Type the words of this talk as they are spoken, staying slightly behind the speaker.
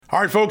All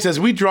right, folks, as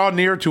we draw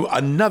near to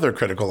another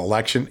critical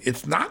election,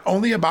 it's not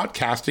only about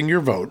casting your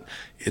vote,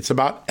 it's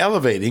about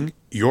elevating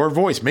your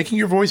voice, making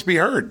your voice be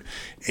heard.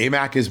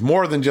 AMAC is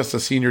more than just a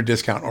senior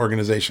discount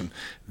organization.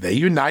 They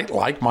unite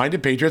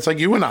like-minded patriots like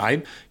you and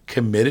I,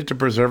 committed to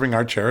preserving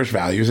our cherished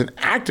values and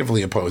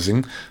actively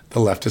opposing the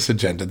leftist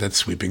agenda that's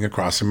sweeping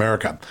across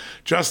America.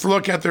 Just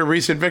look at their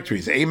recent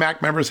victories.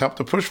 AMAC members helped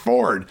to push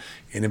forward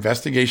an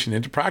investigation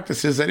into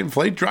practices that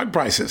inflate drug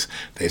prices.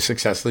 They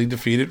successfully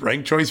defeated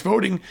ranked choice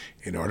voting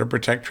in order to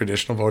protect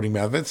traditional voting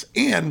methods,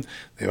 and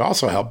they've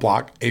also helped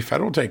block a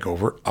federal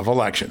takeover of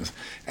elections.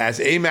 As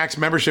AMAC's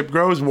membership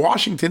grows,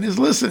 Washington is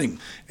listening.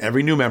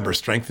 Every new member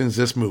strengthens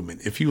this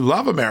movement. If you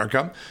love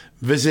America,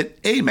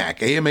 visit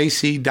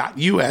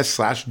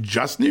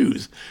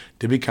amac.us/justnews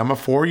to become a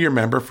 4-year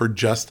member for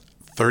just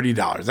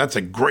 $30. That's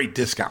a great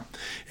discount.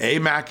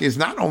 AMAC is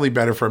not only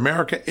better for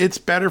America, it's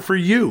better for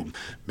you.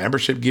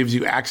 Membership gives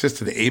you access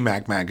to the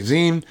AMAC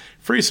magazine,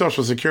 free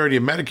Social Security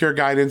and Medicare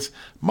guidance,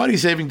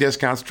 money-saving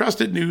discounts,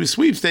 trusted news,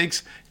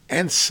 sweepstakes,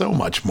 and so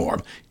much more.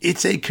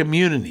 It's a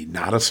community,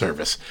 not a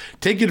service.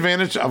 Take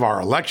advantage of our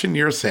election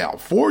year sale,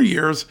 4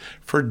 years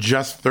for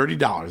just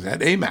 $30 at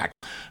AMAC.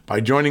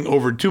 By joining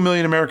over 2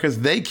 million Americans,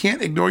 they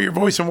can't ignore your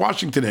voice in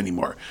Washington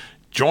anymore.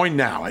 Join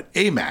now at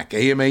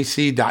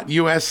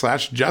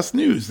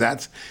amac.us/justnews.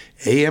 That's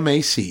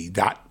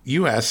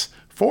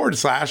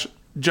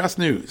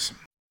amac.us/justnews.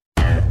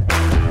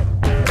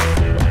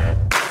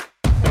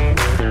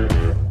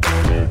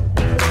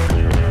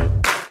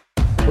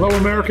 Hello,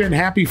 America, and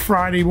happy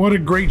Friday. What a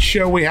great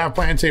show we have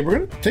planned today. We're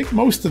going to take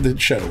most of the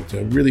show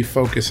to really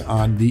focus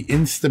on the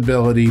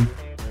instability,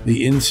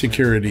 the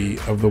insecurity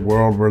of the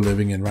world we're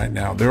living in right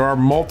now. There are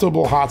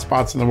multiple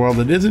hotspots in the world.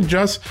 It isn't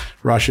just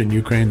Russia and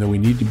Ukraine, though we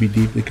need to be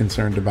deeply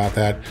concerned about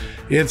that.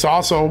 It's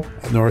also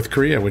North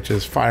Korea, which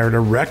has fired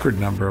a record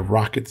number of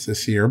rockets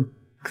this year,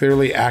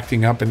 clearly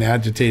acting up and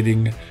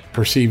agitating,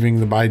 perceiving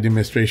the Biden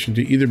administration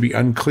to either be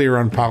unclear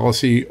on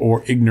policy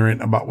or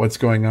ignorant about what's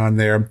going on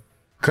there.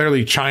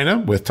 Clearly China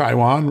with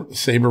Taiwan,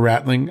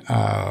 saber-rattling,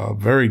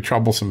 very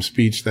troublesome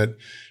speech that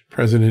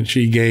President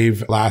Xi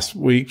gave last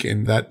week,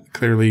 and that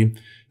clearly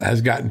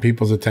has gotten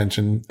people's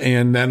attention.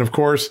 And then, of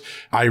course,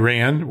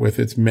 Iran with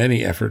its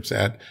many efforts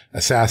at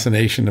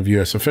assassination of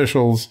U.S.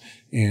 officials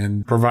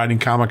and providing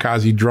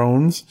kamikaze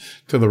drones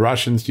to the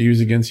Russians to use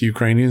against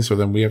Ukrainians. So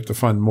then we have to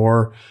fund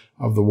more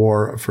of the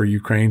war for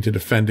Ukraine to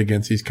defend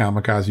against these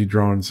kamikaze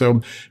drones.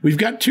 So we've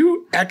got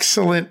two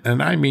excellent,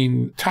 and I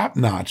mean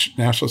top-notch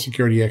national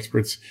security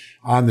experts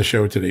on the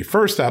show today.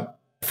 First up,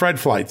 Fred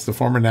Fleitz, the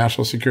former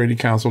National Security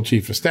Council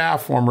Chief of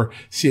Staff, former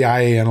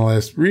CIA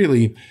analyst,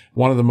 really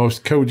one of the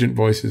most cogent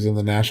voices in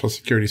the national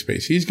security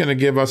space. He's going to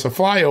give us a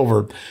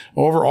flyover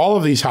over all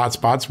of these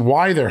hotspots,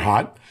 why they're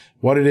hot,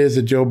 what it is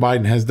that Joe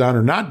Biden has done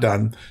or not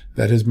done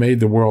that has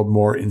made the world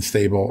more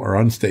unstable or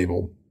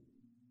unstable.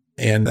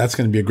 And that's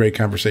going to be a great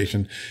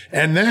conversation.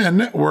 And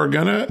then we're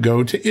going to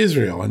go to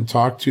Israel and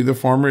talk to the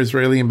former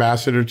Israeli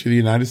ambassador to the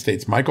United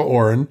States, Michael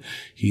Oren.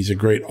 He's a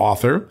great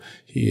author.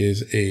 He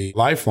is a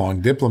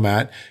lifelong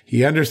diplomat.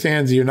 He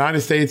understands the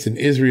United States and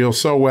Israel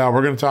so well.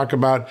 We're going to talk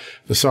about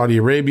the Saudi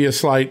Arabia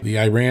slight, the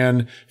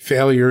Iran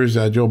failures.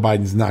 Joe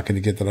Biden's not going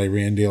to get that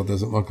Iran deal,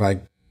 doesn't look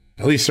like.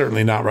 At least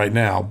certainly not right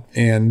now.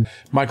 And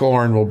Michael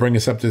Oren will bring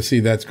us up to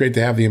see that. It's great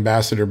to have the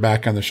ambassador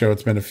back on the show.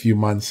 It's been a few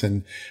months,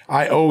 and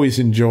I always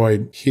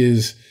enjoyed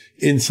his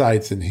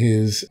insights and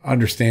his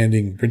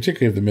understanding,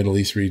 particularly of the Middle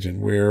East region,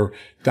 where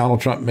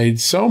Donald Trump made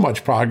so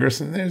much progress,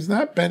 and there's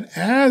not been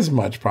as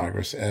much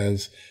progress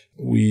as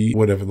we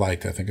would have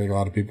liked. I think a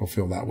lot of people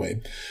feel that way.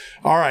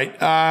 All right.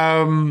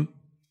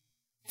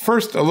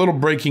 First, a little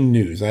breaking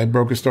news. I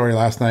broke a story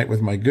last night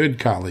with my good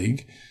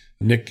colleague,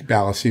 Nick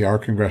Balassi, our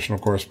congressional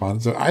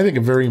correspondent. So I think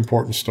a very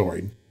important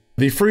story.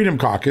 The Freedom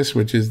Caucus,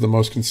 which is the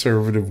most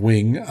conservative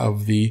wing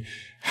of the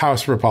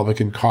House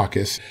Republican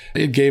caucus,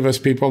 it gave us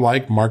people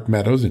like Mark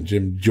Meadows and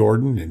Jim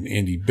Jordan and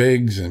Andy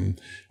Biggs and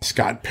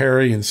Scott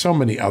Perry and so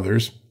many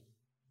others.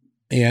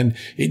 And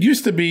it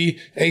used to be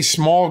a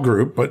small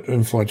group, but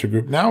influential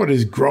group. Now it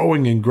is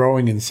growing and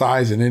growing in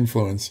size and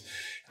influence.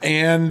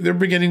 And they're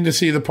beginning to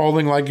see the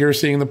polling like you're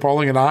seeing the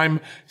polling and I'm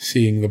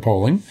seeing the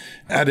polling.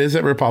 That is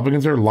that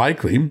Republicans are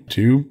likely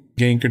to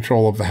gain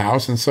control of the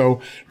House. And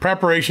so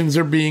preparations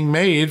are being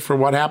made for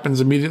what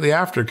happens immediately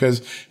after.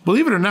 Because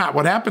believe it or not,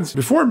 what happens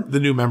before the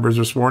new members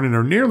are sworn in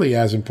are nearly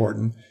as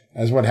important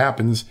as what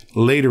happens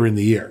later in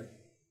the year.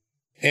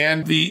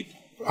 And the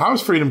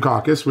House Freedom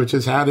Caucus, which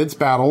has had its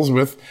battles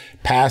with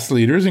past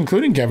leaders,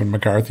 including Kevin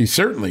McCarthy,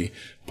 certainly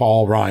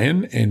Paul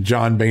Ryan and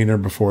John Boehner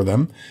before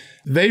them,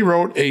 they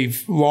wrote a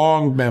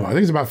long memo. I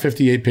think it's about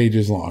 58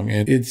 pages long.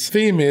 And its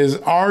theme is,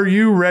 are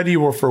you ready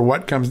for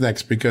what comes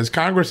next? Because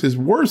Congress is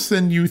worse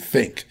than you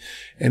think.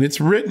 And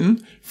it's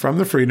written from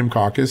the Freedom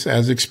Caucus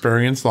as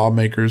experienced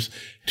lawmakers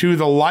to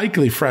the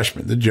likely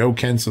freshmen, the Joe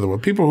Kents of the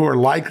world, people who are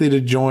likely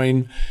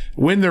to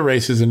win their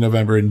races in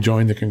November and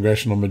join the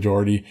congressional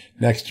majority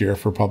next year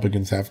if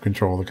Republicans have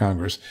control of the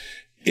Congress.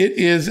 It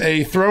is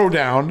a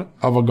throwdown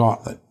of a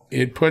gauntlet.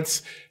 It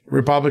puts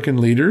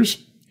Republican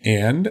leaders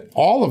and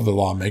all of the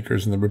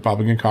lawmakers in the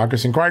Republican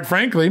caucus, and quite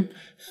frankly,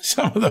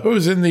 some of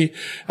those in the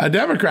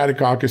Democratic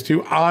caucus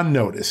too, on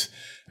notice,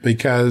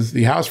 because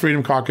the House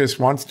Freedom Caucus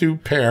wants to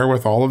pair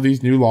with all of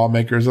these new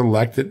lawmakers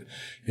elected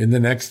in the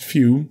next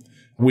few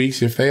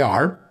weeks, if they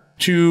are,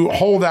 to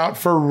hold out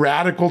for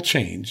radical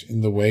change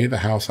in the way the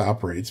House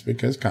operates,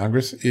 because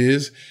Congress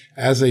is,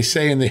 as they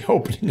say in the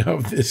opening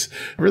of this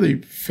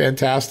really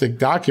fantastic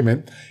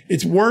document,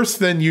 it's worse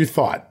than you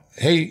thought.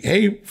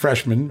 Hey,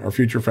 freshmen or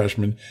future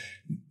freshmen,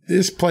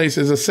 this place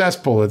is a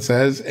cesspool, it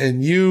says,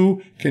 and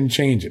you can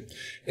change it.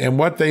 And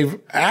what they've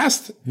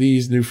asked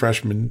these new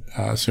freshmen,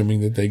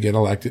 assuming that they get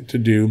elected, to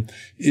do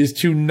is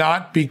to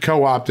not be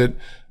co-opted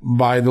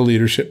by the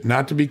leadership,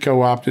 not to be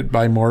co-opted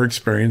by more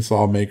experienced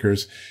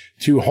lawmakers,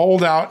 to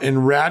hold out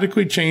and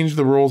radically change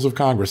the rules of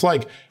Congress.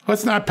 Like,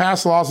 let's not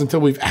pass laws until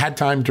we've had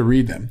time to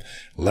read them.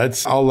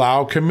 Let's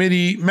allow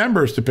committee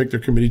members to pick their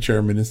committee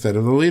chairman instead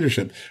of the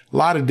leadership. A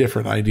lot of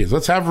different ideas.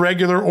 Let's have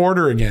regular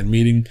order again,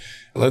 meaning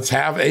let's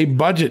have a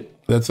budget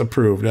that's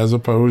approved as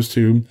opposed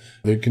to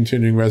the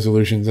continuing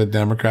resolutions that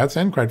Democrats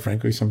and, quite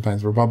frankly,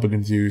 sometimes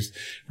Republicans used.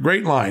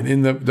 Great line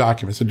in the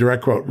document. It's a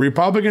direct quote.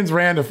 Republicans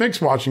ran to fix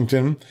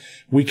Washington.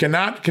 We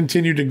cannot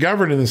continue to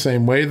govern in the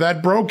same way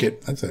that broke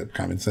it. That's a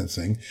common sense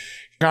thing.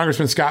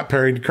 Congressman Scott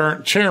Perry, the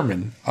current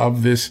chairman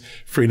of this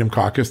Freedom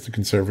Caucus, the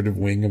conservative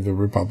wing of the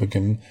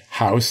Republican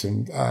House.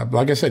 And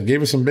like I said,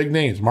 gave us some big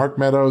names. Mark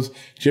Meadows,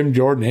 Jim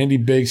Jordan, Andy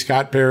Biggs,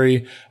 Scott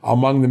Perry,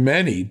 among the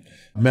many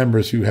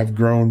members who have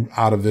grown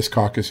out of this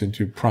caucus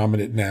into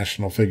prominent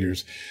national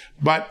figures.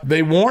 But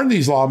they warned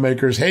these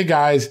lawmakers, hey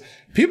guys,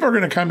 people are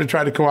going to come to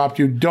try to co-opt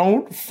you.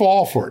 Don't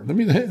fall for it.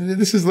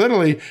 This is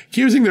literally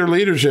accusing their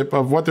leadership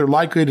of what they're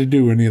likely to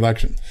do in the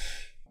election.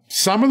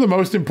 Some of the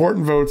most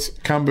important votes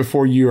come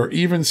before you are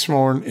even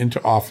sworn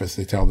into office,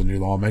 they tell the new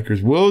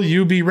lawmakers. Will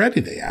you be ready,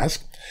 they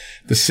ask.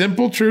 The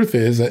simple truth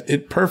is that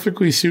it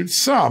perfectly suits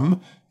some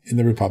in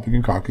the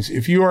Republican caucus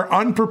if you are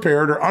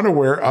unprepared or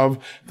unaware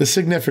of the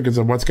significance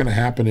of what's going to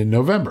happen in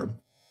November.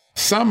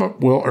 Some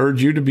will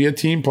urge you to be a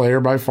team player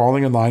by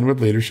falling in line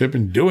with leadership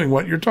and doing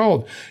what you're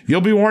told.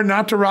 You'll be warned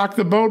not to rock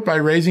the boat by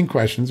raising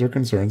questions or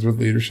concerns with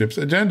leadership's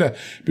agenda.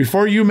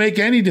 Before you make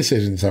any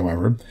decisions,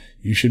 however,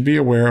 you should be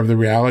aware of the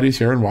realities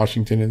here in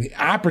Washington and the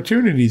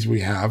opportunities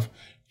we have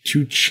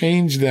to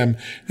change them.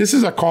 This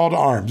is a call to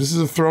arms. This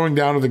is a throwing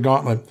down of the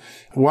gauntlet.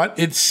 What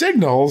it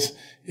signals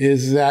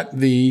is that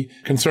the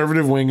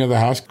conservative wing of the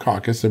House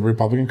caucus, the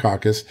Republican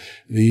caucus,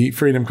 the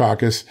Freedom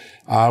Caucus,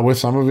 with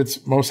some of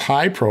its most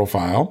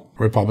high-profile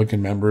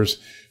Republican members,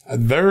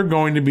 they're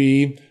going to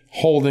be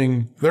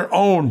holding their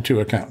own to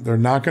account. They're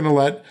not going to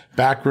let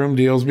backroom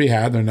deals be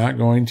had. They're not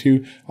going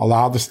to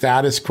allow the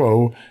status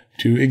quo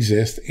to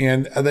exist.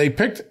 And they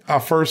picked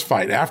a first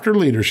fight after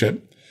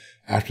leadership,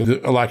 after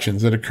the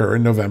elections that occur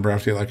in November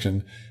after the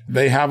election.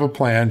 They have a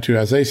plan to,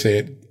 as they say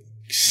it,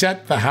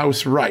 set the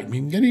House right, I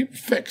mean, get it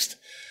fixed.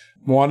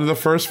 One of the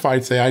first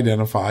fights they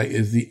identify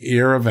is the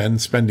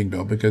year-of-end spending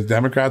bill, because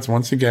Democrats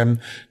once again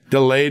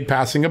delayed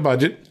passing a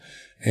budget.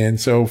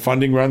 And so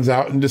funding runs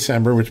out in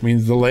December, which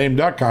means the lame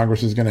duck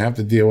Congress is going to have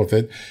to deal with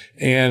it.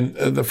 And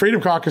the Freedom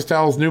Caucus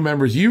tells new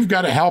members, you've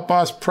got to help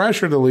us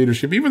pressure the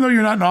leadership, even though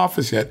you're not in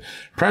office yet,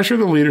 pressure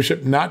the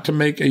leadership not to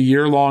make a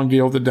year-long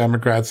deal with the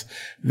Democrats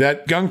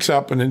that gunks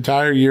up an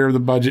entire year of the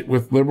budget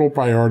with liberal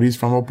priorities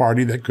from a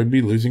party that could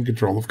be losing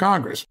control of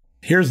Congress.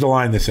 Here's the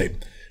line they say.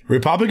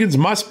 Republicans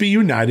must be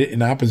united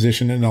in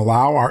opposition and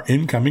allow our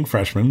incoming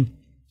freshmen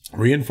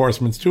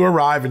reinforcements to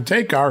arrive and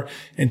take our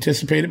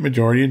anticipated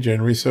majority in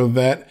January so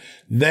that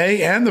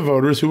they and the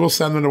voters who will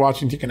send them to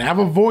Washington can have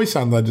a voice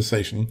on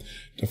legislation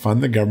to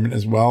fund the government,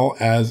 as well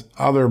as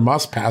other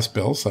must-pass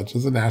bills such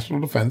as the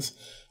National Defense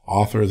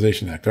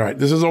Authorization Act. All right,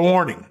 this is a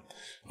warning.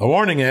 The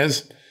warning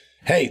is,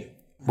 hey,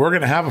 we're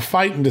going to have a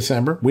fight in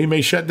December. We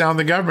may shut down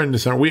the government in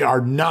December. We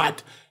are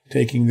not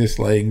taking this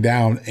laying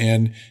down.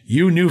 And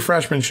you new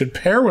freshmen should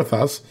pair with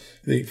us,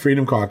 the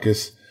Freedom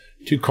Caucus,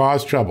 to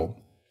cause trouble,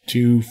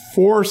 to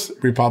force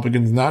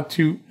Republicans not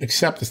to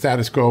accept the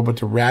status quo, but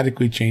to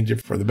radically change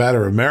it for the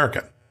better of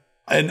America.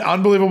 An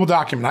unbelievable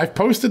document. I've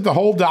posted the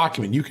whole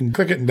document. You can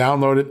click it and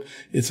download it.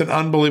 It's an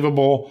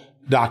unbelievable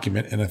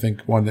document, and I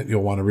think one that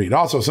you'll want to read.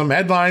 Also, some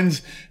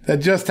headlines that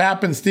just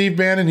happened. Steve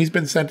Bannon, he's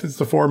been sentenced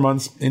to 4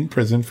 months in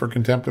prison for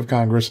contempt of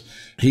Congress.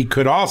 He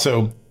could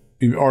also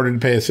be ordered to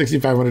pay a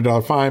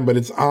 $6,500 fine, but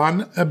it's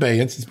on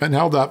abeyance. It's been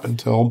held up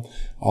until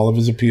all of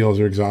his appeals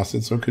are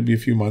exhausted. So it could be a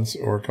few months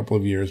or a couple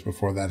of years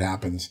before that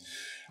happens.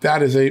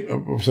 That is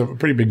some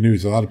pretty big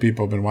news. A lot of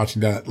people have been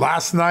watching that.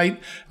 Last night,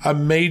 a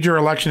major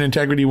election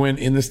integrity win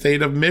in the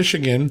state of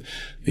Michigan.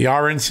 The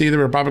RNC, the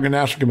Republican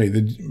National Committee,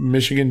 the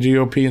Michigan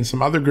GOP, and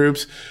some other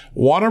groups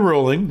won a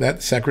ruling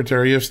that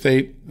Secretary of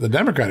State, the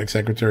Democratic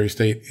Secretary of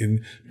State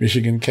in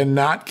Michigan,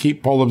 cannot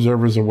keep poll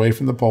observers away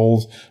from the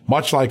polls,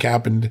 much like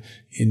happened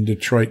in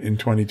Detroit in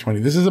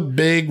 2020. This is a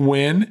big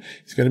win.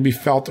 It's going to be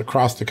felt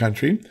across the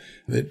country.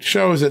 It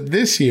shows that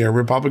this year,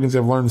 Republicans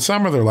have learned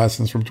some of their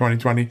lessons from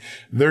 2020.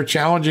 They're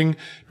challenging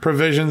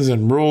provisions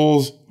and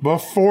rules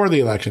before the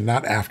election,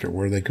 not after,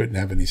 where they couldn't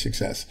have any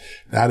success.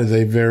 That is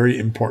a very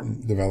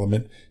important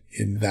development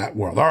in that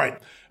world. All right.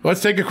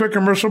 Let's take a quick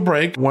commercial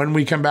break. When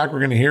we come back, we're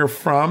going to hear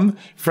from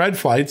Fred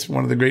Fleitz,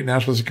 one of the great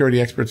national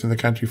security experts in the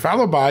country,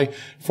 followed by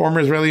former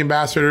Israeli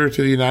ambassador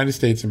to the United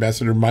States,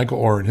 Ambassador Michael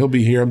Oren. He'll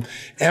be here.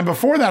 And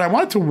before that, I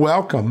wanted to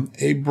welcome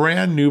a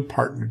brand new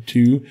partner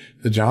to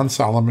the John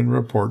Solomon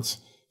Reports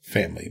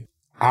family.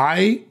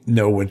 I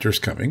know winter's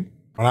coming.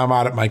 When I'm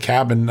out at my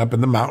cabin up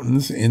in the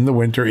mountains in the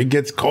winter, it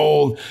gets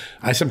cold.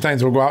 I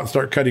sometimes will go out and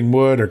start cutting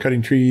wood or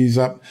cutting trees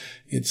up.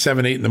 It's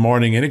 7, 8 in the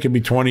morning, and it can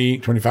be 20,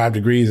 25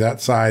 degrees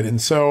outside.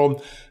 And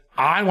so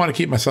I want to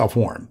keep myself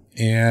warm.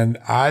 And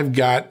I've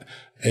got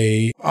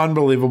a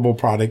unbelievable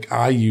product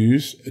I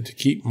use to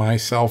keep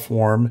myself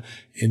warm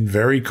in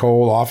very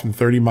cold, often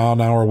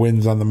 30-mile-an-hour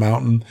winds on the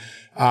mountain.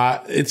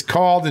 It's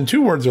called, in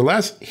 2 words or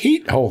less,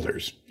 heat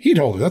holders. Heat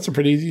holders. That's a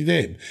pretty easy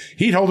name.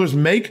 Heat holders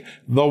make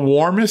the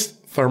warmest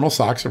thermal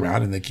socks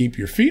around, and they keep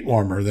your feet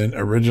warmer than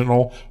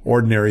original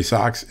ordinary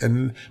socks.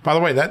 And by the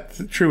way,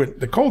 that's true in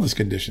the coldest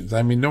conditions.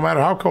 I mean, no matter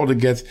how cold it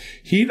gets,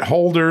 heat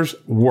holders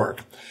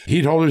work.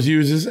 Heat holders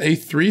uses a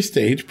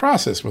 3-stage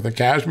process with a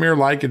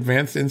cashmere-like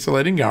advanced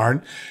insulating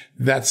yarn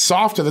that's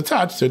soft to the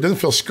touch, so it doesn't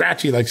feel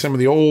scratchy like some of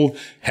the old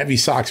heavy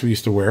socks we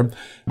used to wear.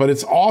 But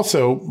it's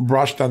also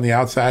brushed on the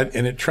outside,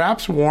 and it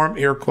traps warm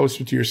air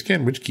closer to your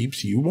skin, which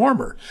keeps you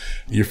warmer.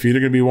 Your feet are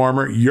going to be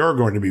warmer. You're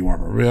going to be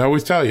warmer. We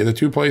always tell you the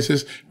 2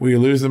 places where you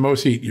lose the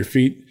most heat, your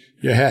feet,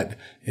 your head.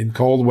 In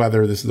cold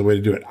weather, this is the way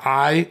to do it.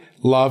 I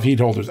love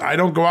heat holders. I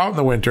don't go out in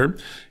the winter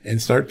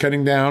and start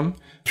cutting down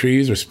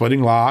trees or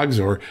splitting logs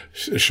or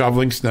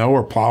shoveling snow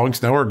or plowing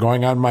snow or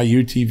going on my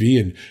UTV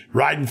and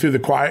riding through the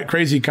quiet,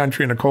 crazy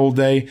country in a cold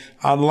day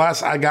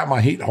unless I got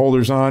my heat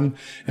holders on.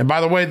 And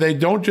by the way, they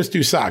don't just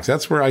do socks.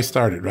 That's where I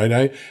started,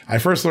 right? I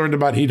first learned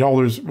about heat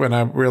holders when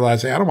I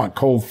realized, hey, I don't want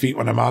cold feet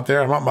when I'm out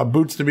there. I want my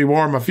boots to be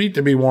warm, my feet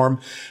to be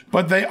warm.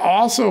 But they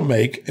also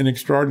make an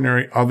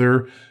extraordinary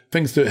other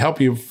things to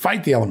help you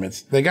fight the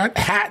elements. They got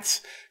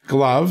hats,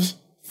 gloves,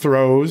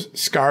 throws,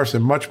 scarves,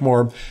 and much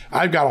more.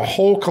 I've got a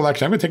whole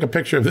collection. I'm going to take a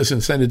picture of this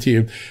and send it to you.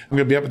 I'm going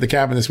to be up at the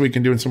cabin this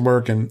weekend doing some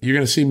work, and you're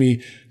going to see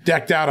me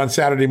decked out on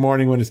Saturday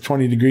morning when it's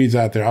 20 degrees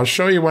out there. I'll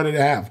show you what it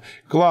have.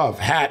 Glove,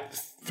 hat,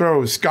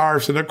 throws,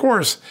 scarves, and of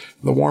course,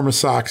 the warmest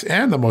socks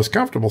and the most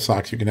comfortable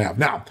socks you can have.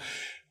 Now,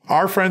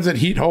 our friends at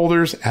Heat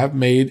Holders have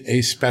made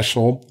a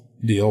special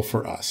deal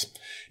for us.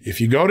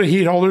 If you go to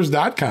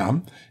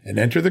heatholders.com and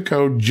enter the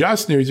code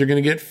JUSTNEWS, you're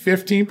going to get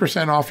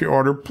 15% off your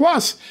order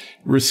plus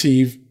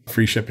receive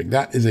free shipping.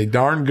 That is a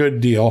darn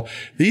good deal.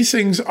 These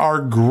things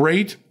are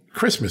great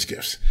Christmas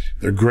gifts.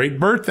 They're great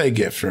birthday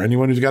gifts for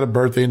anyone who's got a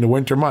birthday in the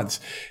winter months.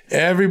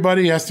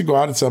 Everybody has to go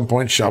out at some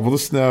point, shovel the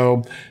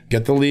snow,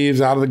 get the leaves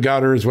out of the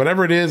gutters,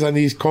 whatever it is on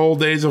these cold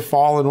days of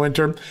fall and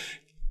winter.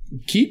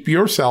 Keep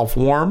yourself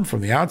warm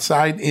from the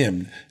outside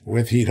in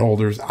with heat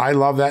holders. I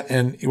love that.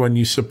 And when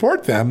you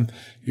support them,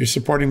 you're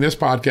supporting this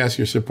podcast.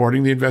 You're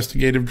supporting the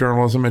investigative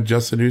journalism at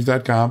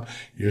justthenews.com.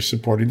 You're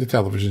supporting the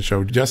television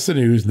show, Just the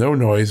News, No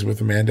Noise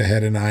with Amanda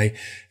Head and I.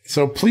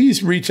 So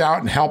please reach out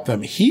and help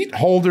them.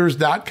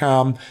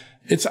 Heatholders.com.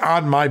 It's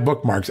on my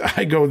bookmarks.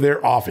 I go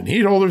there often.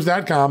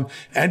 Heatholders.com.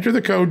 Enter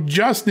the code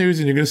JUSTNEWS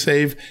and you're going to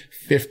save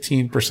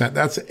 15%.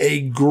 That's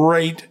a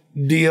great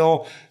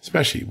deal,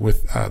 especially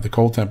with the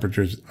cold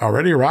temperatures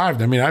already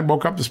arrived. I mean, I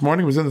woke up this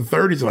morning, it was in the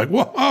 30s. I'm like,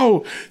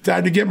 whoa,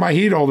 time to get my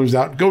heat holders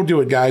out. Go do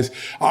it, guys.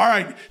 All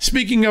right.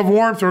 Speaking of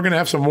warmth, we're going to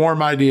have some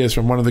warm ideas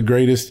from one of the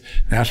greatest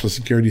national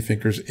security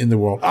thinkers in the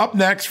world. Up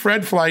next,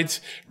 Fred Fleitz,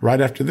 right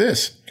after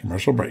this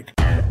commercial break.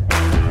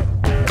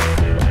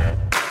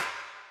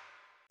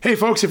 Hey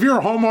folks, if you're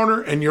a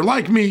homeowner and you're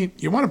like me,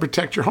 you want to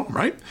protect your home,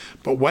 right?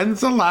 But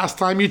when's the last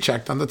time you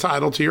checked on the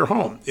title to your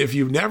home? If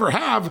you never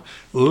have,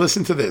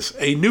 listen to this.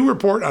 A new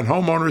report on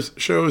homeowners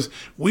shows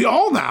we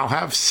all now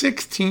have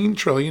 $16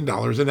 trillion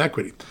in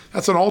equity.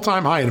 That's an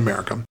all-time high in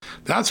America.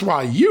 That's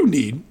why you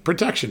need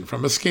protection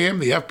from a scam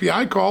the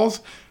FBI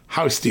calls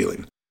house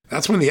stealing.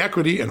 That's when the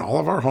equity in all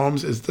of our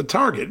homes is the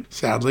target,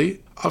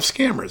 sadly, of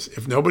scammers.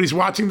 If nobody's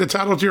watching the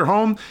title to your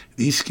home,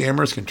 these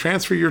scammers can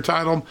transfer your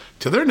title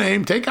to their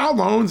name, take out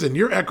loans, and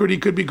your equity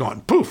could be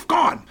gone. Poof,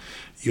 gone.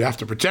 You have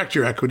to protect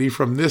your equity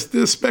from this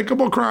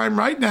despicable crime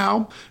right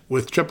now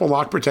with triple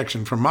lock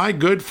protection from my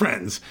good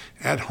friends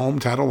at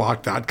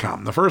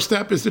HomeTitleLock.com. The first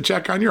step is to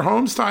check on your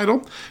home's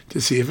title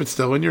to see if it's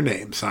still in your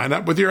name. Sign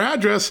up with your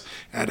address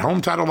at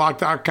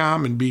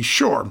HomeTitleLock.com and be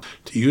sure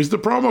to use the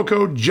promo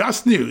code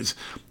JUSTNEWS.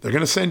 They're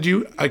going to send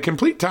you a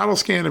complete title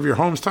scan of your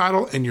home's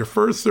title and your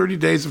first 30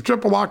 days of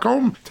triple lock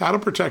home title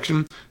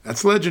protection.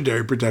 That's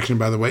legendary protection,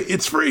 by the way.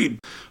 It's free.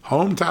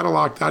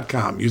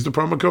 HomeTitleLock.com. Use the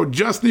promo code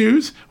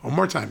JUSTNEWS. One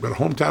more time, go to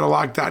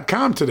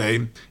HomeTitleLock.com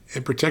today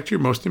and protect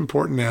your most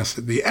important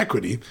asset, the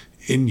equity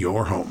in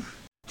your home.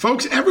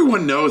 Folks,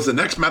 everyone knows the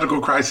next medical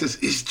crisis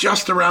is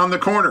just around the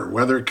corner,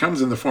 whether it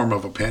comes in the form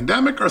of a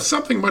pandemic or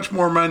something much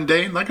more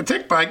mundane like a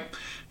tick bite.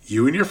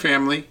 you and your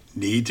family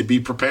need to be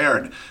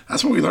prepared.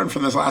 That's what we learned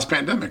from this last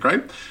pandemic,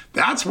 right?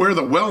 That's where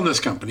the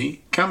Wellness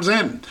Company comes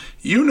in.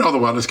 You know the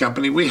Wellness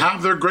Company. We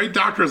have their great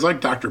doctors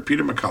like Dr.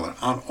 Peter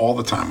McCullough on all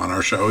the time on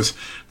our shows.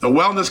 The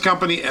Wellness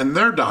Company and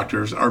their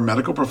doctors are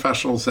medical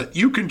professionals that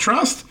you can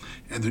trust,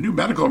 and the new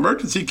medical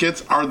emergency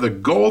kits are the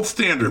gold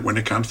standard when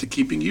it comes to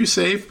keeping you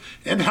safe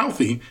and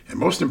healthy, and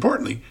most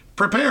importantly,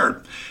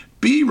 prepared.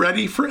 Be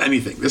ready for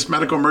anything. This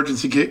medical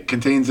emergency kit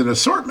contains an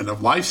assortment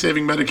of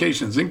life-saving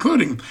medications,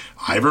 including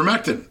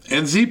ivermectin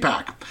and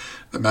Z-Pak.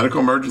 The medical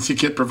emergency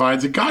kit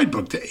provides a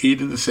guidebook to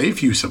aid in the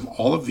safe use of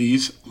all of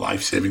these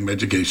life-saving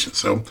medications,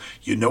 so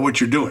you know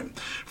what you're doing.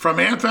 From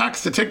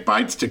anthrax to tick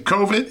bites to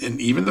COVID and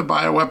even the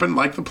bioweapon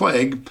like the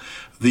plague,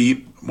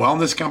 the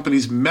Wellness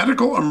Company's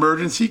medical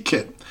emergency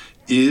kit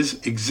is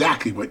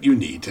exactly what you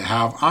need to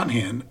have on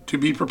hand to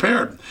be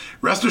prepared.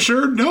 Rest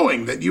assured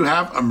knowing that you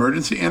have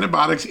emergency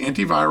antibiotics,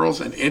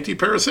 antivirals, and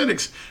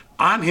antiparasitics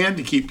on hand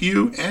to keep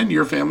you and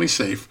your family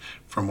safe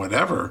from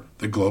whatever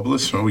the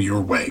globalists throw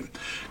your way.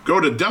 Go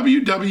to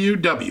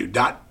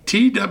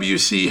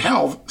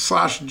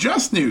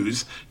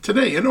www.twchealth/justnews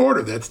today and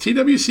order. That's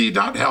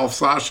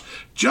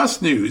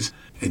twc.health/justnews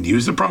and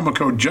use the promo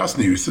code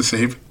JUSTNEWS to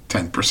save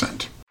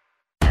 10%.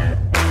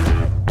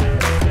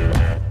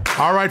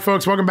 All right,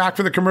 folks, welcome back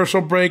for the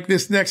commercial break.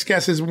 This next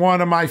guest is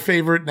one of my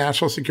favorite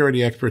national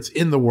security experts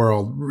in the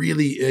world,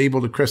 really able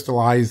to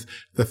crystallize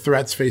the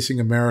threats facing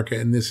America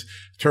in this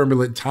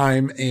turbulent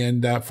time,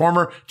 and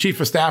former chief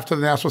of staff to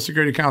the National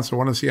Security Council,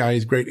 one of the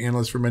CIA's great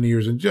analysts for many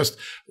years, and just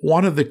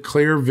one of the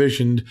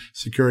clear-visioned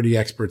security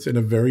experts in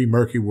a very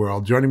murky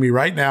world. Joining me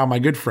right now, my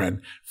good friend,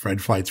 Fred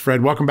Fleitz.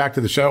 Fred, welcome back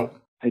to the show.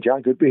 Hey,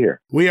 John, good to be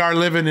here. We are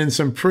living in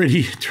some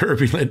pretty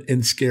turbulent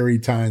and scary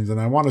times,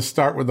 and I want to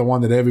start with the one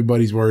that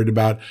everybody's worried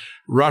about,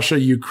 Russia,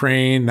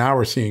 Ukraine. Now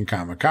we're seeing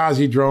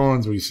kamikaze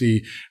drones. We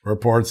see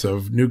reports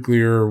of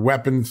nuclear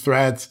weapon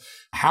threats.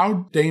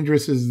 How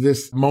dangerous is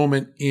this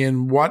moment,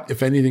 and what,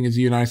 if anything, is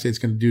the United States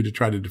going to do to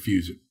try to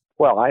defuse it?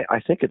 Well, I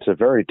think it's a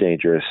very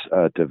dangerous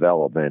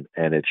development,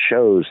 and it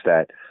shows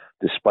that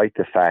despite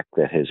the fact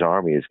that his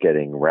army is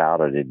getting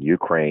routed in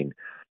Ukraine,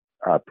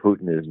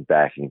 Putin isn't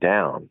backing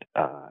down.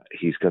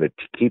 He's going to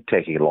keep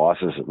taking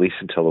losses, at least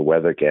until the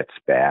weather gets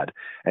bad.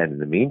 And in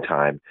the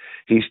meantime,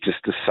 he's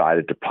just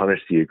decided to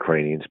punish the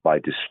Ukrainians by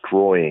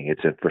destroying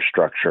its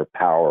infrastructure,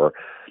 power,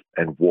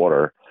 and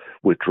water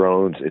with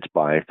drones it's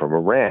buying from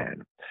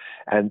Iran.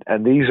 And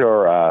these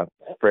are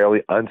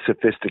fairly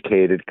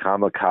unsophisticated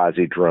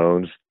kamikaze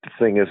drones. The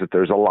thing is that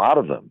there's a lot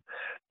of them,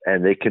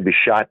 and they can be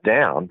shot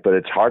down, but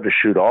it's hard to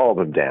shoot all of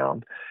them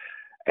down.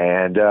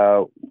 And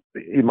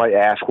you might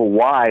ask, well,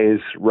 why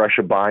is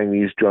Russia buying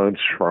these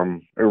drones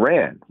from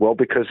Iran? Well,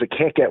 because it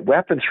can't get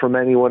weapons from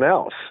anyone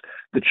else.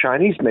 The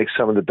Chinese make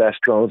some of the best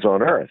drones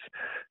on earth.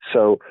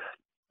 So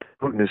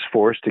Putin is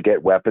forced to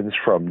get weapons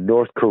from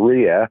North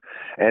Korea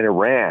and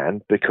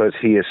Iran because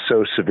he is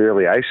so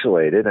severely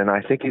isolated. And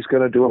I think he's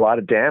going to do a lot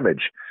of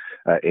damage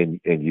in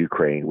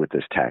Ukraine with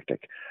this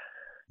tactic.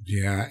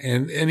 Yeah.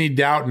 And any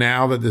doubt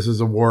now that this is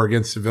a war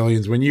against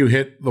civilians, when you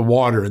hit the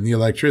water and the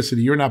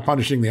electricity, you're not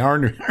punishing the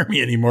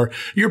army anymore.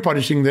 You're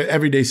punishing the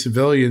everyday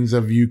civilians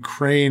of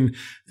Ukraine.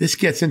 This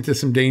gets into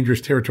some dangerous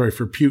territory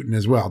for Putin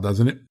as well,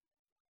 doesn't it?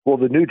 Well,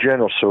 the new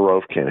General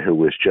Surovikin, who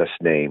was just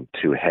named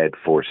to head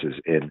forces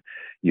in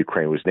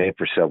Ukraine, was named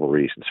for several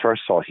reasons.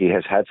 First of all, he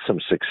has had some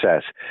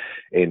success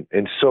in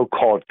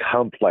so-called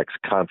complex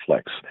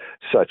conflicts,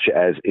 such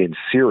as in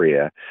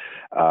Syria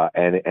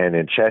and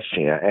in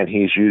Chechnya, and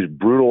he's used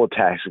brutal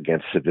attacks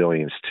against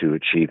civilians to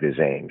achieve his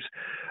aims.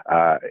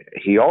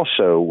 He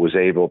also was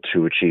able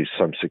to achieve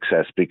some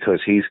success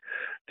because he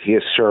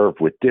has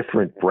served with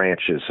different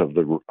branches of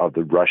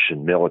the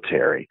Russian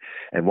military.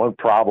 And one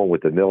problem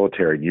with the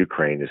military in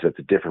Ukraine is that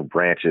the different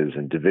branches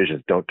and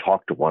divisions don't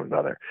talk to one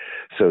another.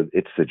 So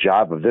it's the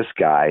job of this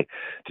guy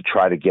to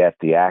try to get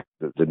the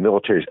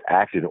military's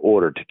act in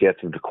order to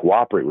get them to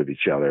cooperate with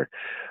each other.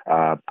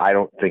 I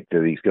don't think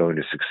that he's going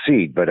to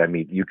succeed, but I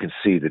mean, you can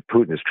see that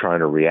Putin is trying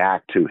to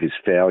react to his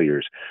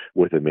failures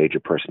with a major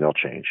personnel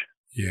change.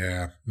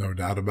 Yeah, no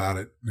doubt about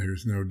it.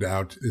 There's no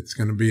doubt it's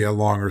going to be a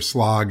longer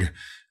slog,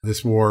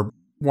 this war.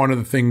 One of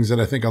the things that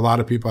I think a lot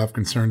of people have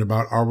concern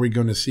about, are we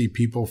going to see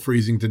people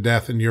freezing to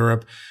death in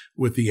Europe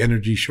with the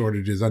energy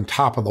shortages? On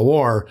top of the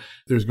war,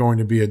 there's going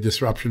to be a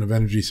disruption of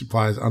energy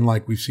supplies,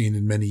 unlike we've seen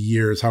in many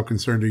years. How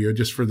concerned are you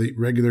just for the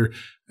regular,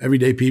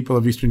 everyday people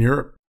of Eastern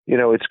Europe? You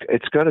know,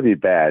 it's going to be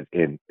bad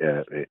in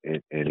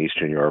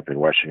Eastern Europe and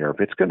Western Europe.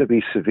 It's going to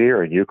be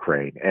severe in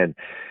Ukraine. And,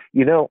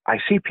 you know, I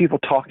see people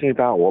talking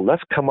about, well,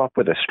 let's come up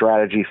with a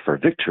strategy for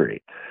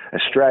victory, a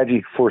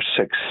strategy for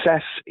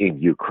success in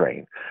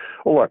Ukraine.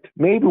 Well, look,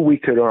 maybe we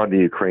could arm the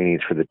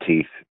Ukrainians to the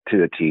teeth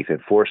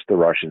and force the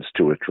Russians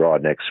to withdraw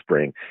next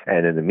spring.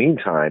 And in the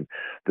meantime,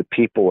 the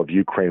people of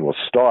Ukraine will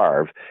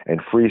starve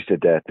and freeze to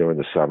death during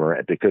the summer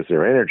because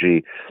their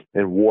energy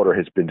and water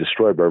has been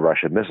destroyed by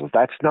Russian missiles.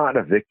 That's not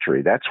a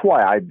victory. That's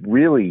why I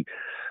really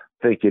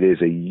think it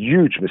is a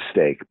huge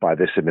mistake by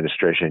this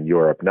administration in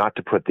Europe not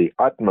to put the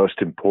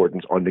utmost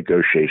importance on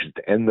negotiations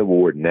to end the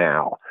war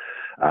now.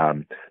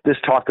 This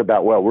talk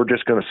about, well, we're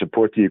just going to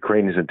support the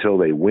Ukrainians until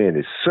they win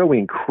is so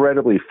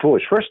incredibly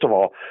foolish. First of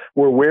all,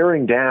 we're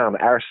wearing down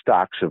our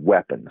stocks of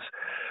weapons.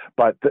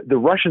 But the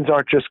Russians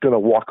aren't just going to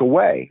walk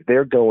away.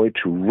 They're going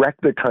to wreck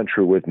the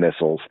country with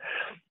missiles.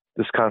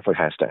 This conflict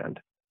has to end.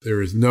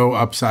 There is no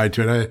upside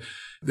to it.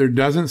 There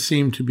doesn't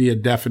seem to be a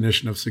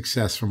definition of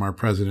success from our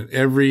president.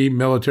 Every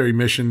military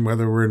mission,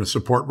 whether we're in a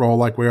support role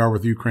like we are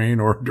with Ukraine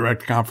or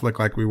direct conflict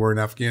like we were in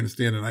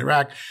Afghanistan and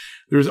Iraq,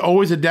 there's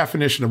always a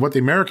definition of what the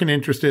American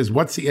interest is,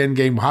 what's the end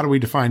game, how do we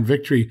define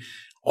victory.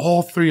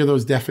 All three of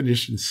those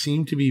definitions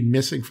seem to be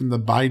missing from the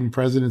Biden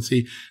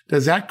presidency.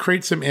 Does that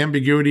create some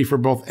ambiguity for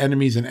both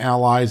enemies and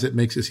allies that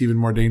makes this even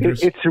more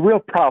dangerous? It's a real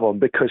problem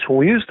because when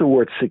we use the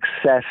word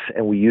success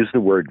and we use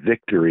the word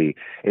victory,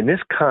 in this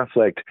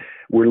conflict,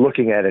 we're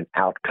looking at an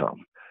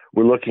outcome.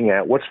 We're looking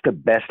at what's the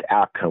best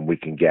outcome we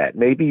can get.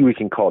 Maybe we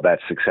can call that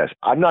success.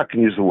 I'm not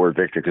going to use the word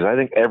victory because I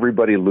think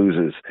everybody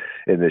loses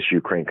in this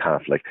Ukraine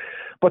conflict.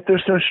 But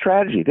there's no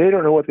strategy. They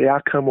don't know what the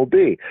outcome will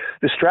be.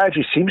 The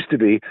strategy seems to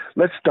be,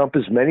 let's dump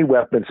as many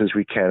weapons as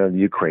we can on the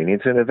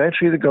Ukrainians, and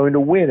eventually they're going to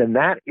win. And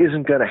that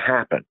isn't going to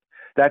happen.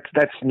 That's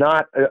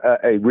not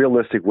a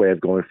realistic way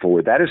of going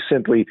forward. That is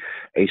simply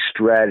a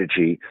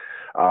strategy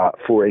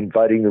for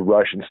inviting the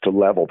Russians to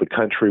level the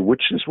country,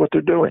 which is what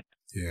they're doing.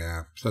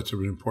 Yeah, such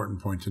an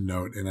important point to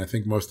note. And I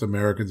think most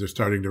Americans are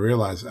starting to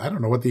realize, I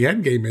don't know what the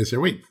end game is here.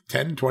 Wait,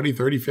 10, 20,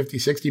 30, 50,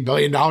 $60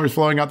 billion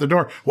flowing out the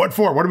door. What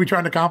for? What are we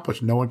trying to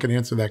accomplish? No one can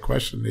answer that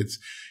question. It's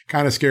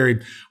kind of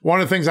scary. One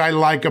of the things I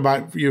like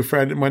about you,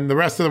 Fred, when the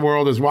rest of the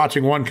world is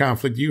watching one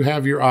conflict, you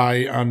have your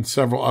eye on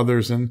several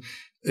others. And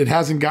it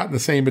hasn't gotten the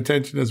same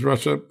attention as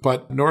Russia,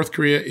 but North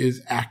Korea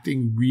is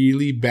acting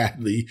really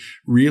badly,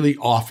 really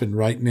often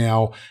right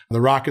now.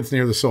 The rockets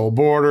near the Seoul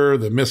border,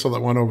 the missile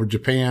that went over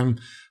Japan.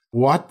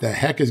 What the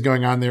heck is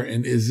going on there?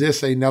 And is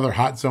this another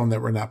hot zone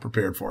that we're not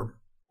prepared for?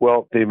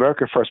 Well, the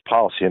America First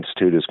Policy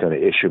Institute is going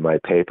to issue my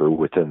paper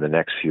within the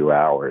next few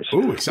hours.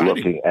 Ooh, exciting.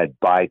 Looking at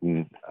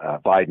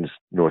Biden's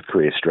North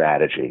Korea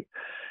strategy.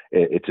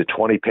 It's a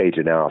 20-page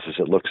analysis.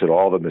 It looks at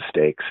all the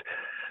mistakes.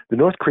 The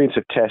North Koreans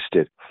have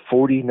tested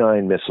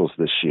 49 missiles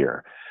this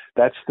year.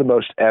 That's the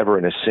most ever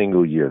in a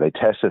single year. They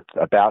tested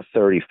about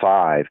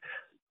 35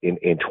 in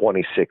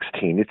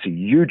 2016. It's a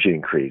huge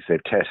increase.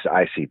 They've tested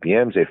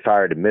ICBMs. They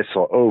fired a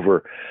missile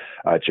over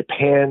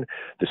Japan.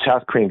 The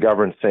South Korean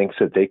government thinks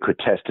that they could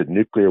test a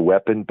nuclear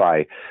weapon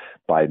by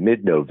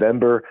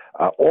mid-November.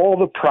 All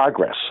the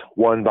progress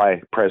won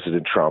by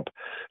President Trump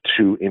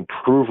to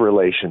improve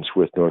relations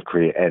with North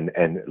Korea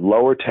and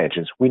lower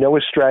tensions. We know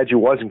his strategy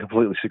wasn't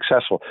completely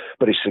successful,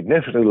 but he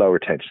significantly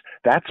lowered tensions.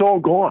 That's all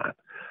gone.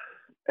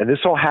 And this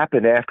all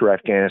happened after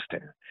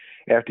Afghanistan.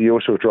 After the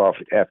U.S. withdrawal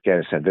from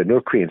Afghanistan, the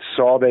North Koreans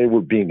saw they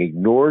were being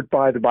ignored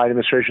by the Biden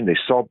administration. They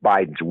saw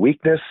Biden's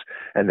weakness,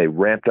 and they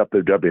ramped up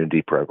their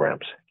W&D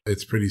programs.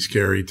 It's pretty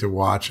scary to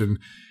watch. And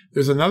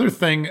there's another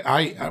thing.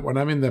 When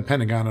I'm in the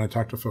Pentagon and I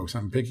talk to folks,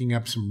 I'm picking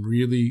up some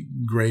really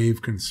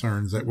grave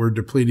concerns that we're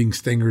depleting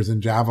Stingers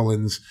and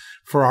Javelins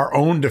for our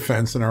own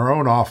defense and our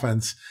own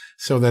offense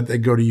so that they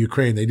go to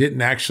Ukraine. They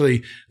didn't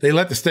actually, they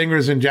let the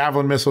Stingers and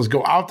Javelin missiles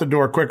go out the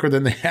door quicker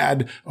than they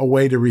had a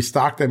way to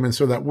restock them. And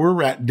so that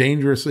we're at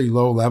dangerously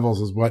low levels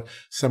is what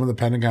some of the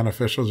Pentagon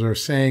officials are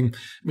saying.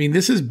 I mean,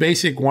 this is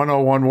basic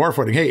 101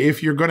 warfighting. Hey,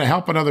 if you're going to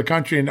help another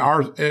country and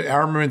our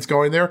armament's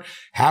going there,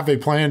 have a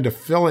plan to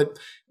fill it.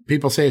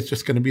 People say it's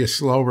just going to be a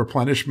slow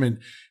replenishment.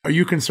 Are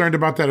you concerned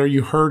about that? Or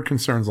you heard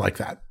concerns like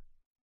that?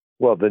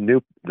 Well, the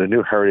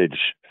new Heritage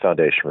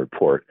Foundation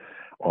report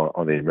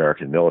on the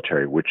American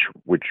military, which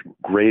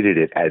graded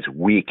it as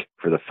weak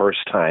for the first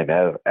time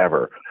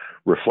ever,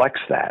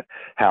 reflects that,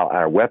 how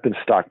our weapon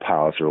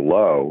stockpiles are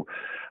low,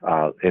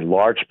 in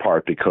large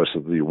part because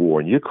of the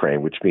war in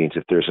Ukraine, which means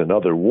if there's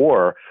another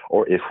war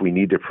or if we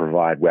need to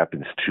provide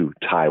weapons to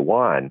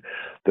Taiwan,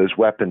 those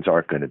weapons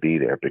aren't going to be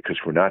there because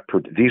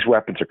these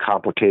weapons are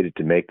complicated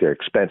to make, they're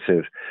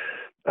expensive.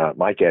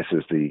 My guess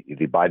is the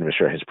Biden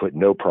administration has put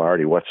no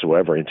priority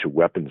whatsoever into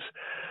weapons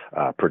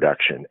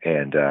production,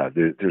 and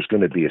there's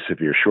going to be a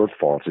severe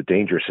shortfall. It's a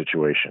dangerous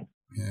situation.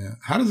 Yeah.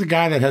 How does a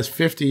guy that has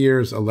 50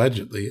 years,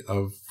 allegedly,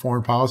 of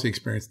foreign policy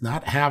experience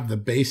not have the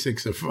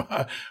basics of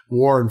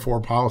war and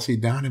foreign policy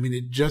down? I mean,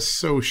 it's just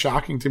so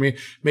shocking to me.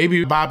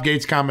 Maybe Bob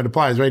Gates' comment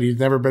applies, right? He's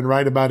never been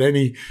right about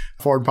any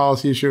foreign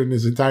policy issue in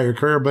his entire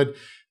career, but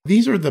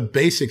these are the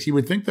basics. You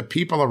would think the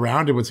people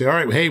around him would say, all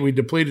right, hey, we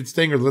depleted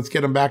Stingers. Let's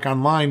get them back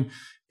online.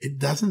 It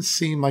doesn't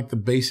seem like the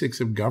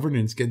basics of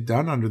governance get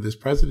done under this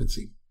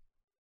presidency.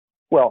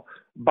 Well,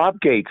 Bob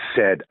Gates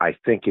said, I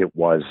think it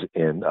was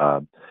in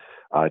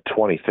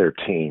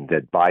 2013,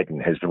 that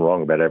Biden has been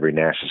wrong about every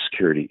national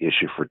security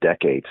issue for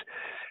decades.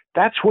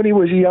 That's when he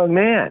was a young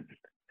man.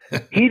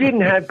 He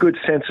didn't have good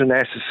sense of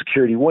national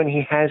security when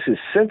he had his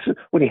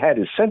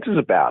senses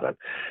about him.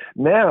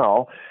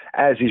 Now,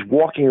 as he's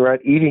walking around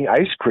eating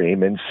ice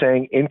cream and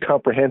saying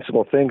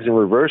incomprehensible things and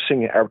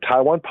reversing our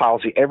Taiwan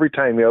policy every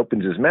time he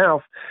opens his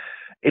mouth,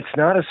 it's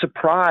not a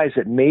surprise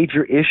that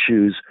major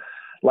issues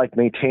like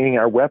maintaining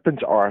our weapons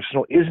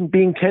arsenal isn't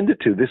being tended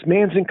to. This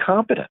man's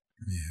incompetent.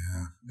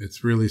 Yeah,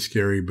 It's really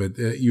scary, but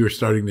you're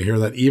starting to hear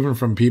that even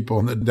from people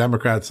on the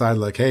Democrat side,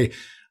 like, hey,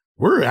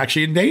 we're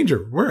actually in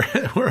danger.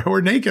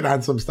 We're naked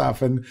on some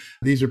stuff. And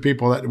these are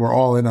people that were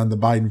all in on the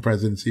Biden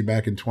presidency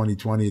back in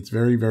 2020. It's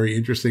very, very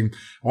interesting.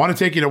 I want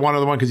to take you to one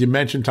other one because you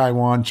mentioned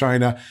Taiwan,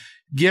 China.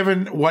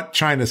 Given what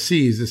China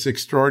sees, this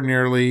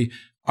extraordinarily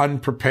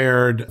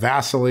unprepared,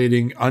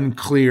 vacillating,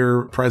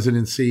 unclear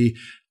presidency,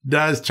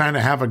 does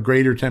China have a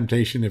greater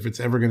temptation if it's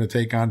ever going to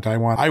take on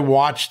Taiwan? I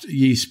watched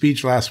Yi's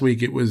speech last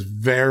week. It was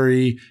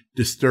very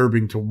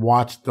disturbing to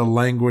watch the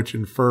language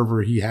and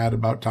fervor he had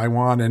about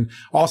Taiwan, and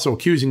also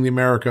accusing the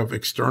America of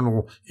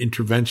external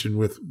intervention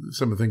with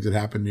some of the things that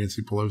happened,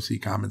 Nancy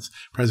Pelosi comments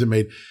President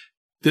made.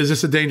 Is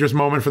this a dangerous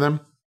moment for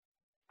them?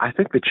 I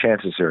think the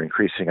chances are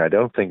increasing. I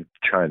don't think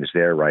China's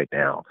there right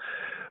now.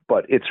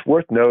 But it's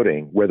worth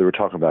noting, whether we're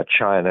talking about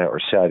China or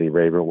Saudi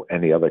Arabia or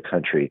any other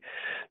country,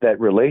 that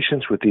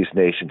relations with these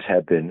nations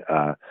have been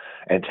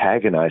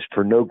antagonized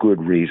for no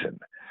good reason.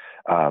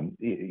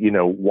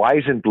 Why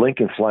isn't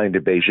Blinken flying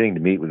to Beijing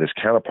to meet with his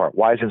counterpart?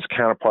 Why isn't his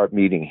counterpart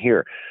meeting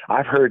here?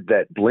 I've heard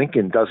that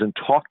Blinken doesn't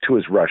talk to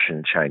his Russian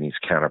and Chinese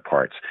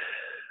counterparts.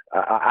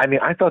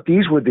 I thought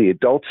these were the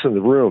adults in the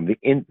room,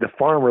 the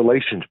foreign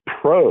relations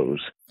pros.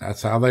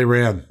 That's how they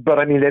ran. But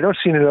they don't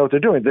seem to know what they're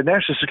doing. The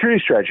national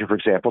security strategy, for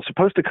example, is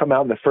supposed to come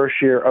out in the first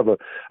year of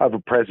a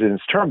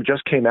president's term. It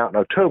just came out in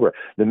October.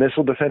 The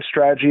missile defense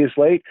strategy is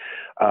late.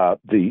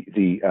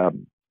 The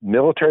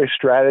military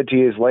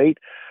strategy is late.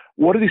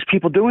 What are these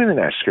people doing in the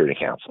National Security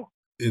Council?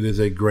 It is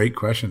a great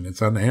question.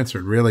 It's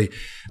unanswered, really.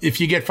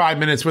 If you get 5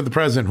 minutes with the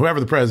president,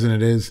 whoever the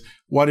president is,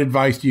 what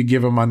advice do you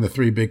give him on the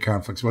three big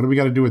conflicts? What do we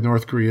got to do with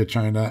North Korea,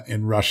 China,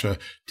 and Russia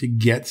to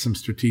get some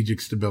strategic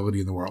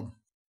stability in the world?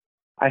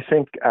 I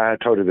think I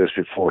told you this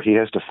before. He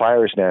has to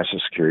fire his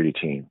national security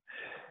team,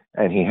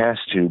 and he has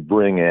to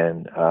bring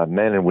in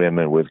men and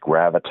women with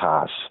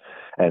gravitas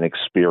and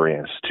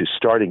experience to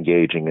start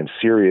engaging in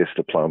serious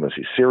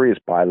diplomacy, serious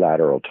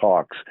bilateral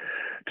talks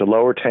to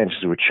lower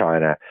tensions with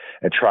China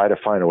and try to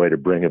find a way to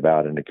bring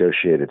about a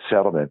negotiated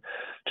settlement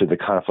to the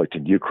conflict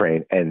in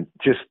Ukraine, and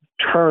just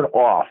turn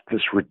off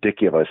this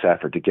ridiculous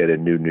effort to get a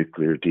new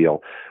nuclear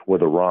deal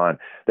with Iran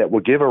that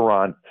will give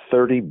Iran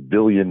 $30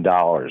 billion.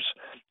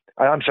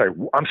 I'm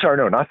sorry,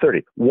 no, not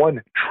 30,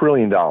 $1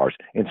 trillion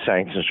in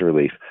sanctions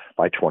relief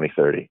by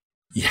 2030.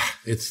 Yeah,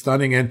 it's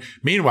stunning. And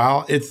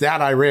meanwhile, it's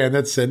that Iran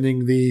that's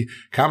sending the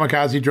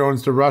kamikaze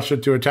drones to Russia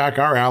to attack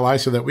our ally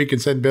so that we can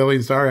send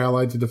billions to our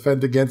ally to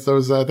defend against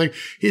those things.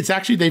 It's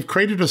actually, they've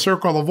created a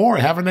circle of war,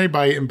 haven't they,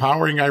 by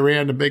empowering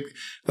Iran to make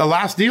the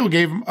last deal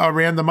gave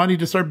Iran the money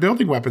to start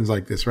building weapons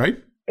like this, right?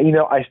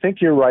 I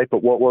think you're right,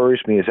 but what worries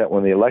me is that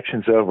when the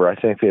election's over, I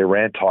think the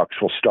Iran talks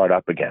will start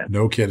up again.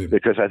 No kidding.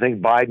 Because I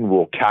think Biden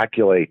will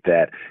calculate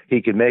that he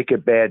can make a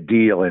bad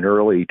deal in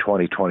early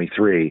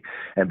 2023,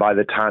 and by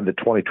the time the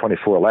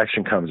 2024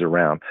 election comes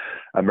around,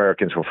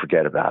 Americans will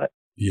forget about it.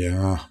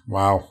 Yeah.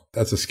 Wow.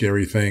 That's a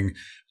scary thing.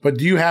 But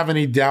do you have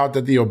any doubt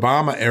that the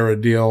Obama era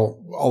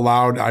deal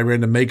allowed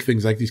Iran to make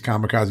things like these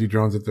kamikaze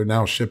drones that they're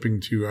now shipping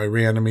to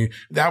Iran?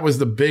 That was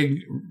the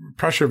big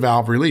pressure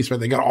valve release, right?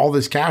 They got all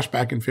this cash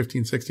back in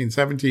 15, 16,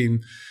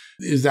 17.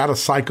 Is that a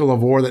cycle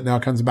of war that now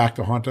comes back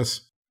to haunt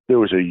us? There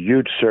was a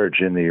huge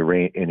surge in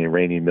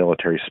Iranian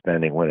military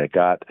spending when it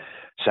got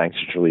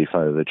sanctions relief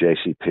under the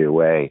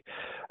JCPOA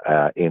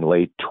in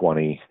late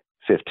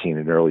 2015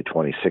 and early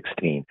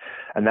 2016.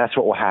 And that's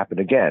what will happen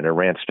again.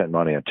 Iran spent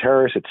money on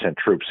terrorists. It sent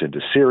troops into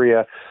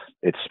Syria.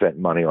 It spent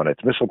money on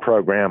its missile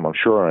program, I'm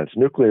sure on its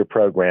nuclear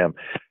program.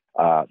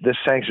 This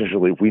sanctions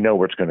relief, we know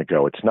where it's going to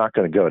go. It's not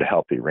going to go to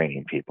help the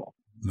Iranian people.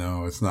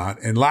 No, it's not.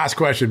 And last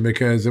question,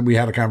 because we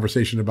had a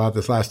conversation about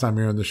this last time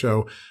you were on the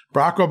show.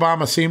 Barack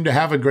Obama seemed to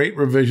have a great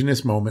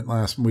revisionist moment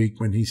last week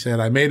when he said,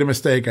 I made a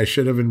mistake. I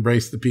should have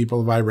embraced the people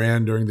of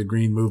Iran during the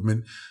Green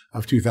Movement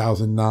of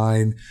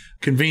 2009.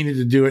 Convenient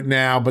to do it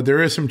now, but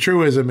there is some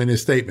truism in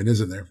his statement,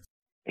 isn't there?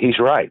 He's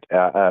right.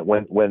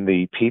 When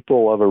the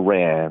people of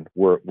Iran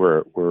were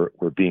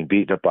being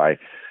beaten up by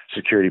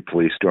security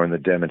police during the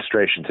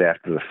demonstrations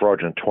after the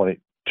fraudulent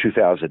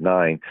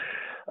 2009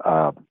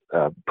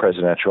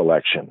 presidential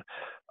election,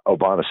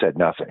 Obama said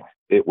nothing.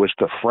 It was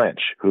the French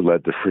who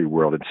led the free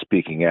world in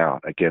speaking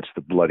out against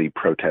the bloody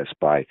protests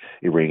by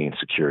Iranian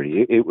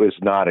security. It was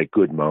not a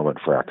good moment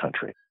for our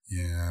country.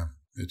 Yeah,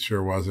 it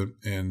sure wasn't.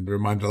 And it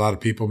reminded a lot of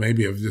people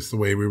maybe of just the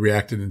way we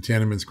reacted in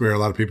Tiananmen Square. A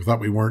lot of people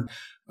thought we weren't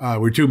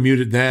too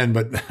muted then,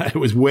 but it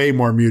was way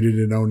more muted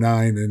in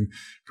 2009, and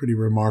pretty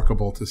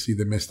remarkable to see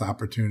the missed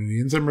opportunity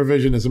and some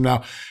revisionism.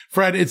 Now,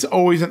 Fred, it's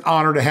always an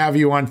honor to have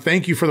you on.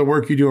 Thank you for the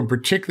work you do, and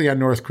particularly on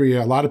North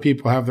Korea. A lot of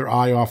people have their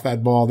eye off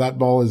that ball. That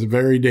ball is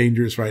very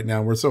dangerous right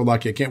now. We're so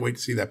lucky. I can't wait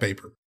to see that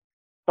paper.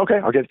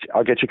 Okay, I'll get you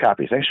a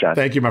copy. Thanks, John.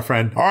 Thank you, my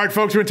friend. All right,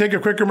 folks, we're going to take a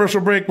quick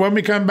commercial break. When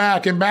we come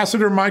back,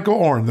 Ambassador Michael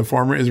Oren, the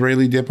former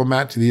Israeli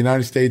diplomat to the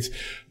United States,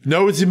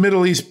 knows the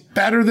Middle East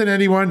better than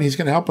anyone. He's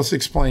going to help us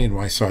explain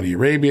why Saudi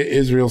Arabia,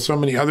 Israel, so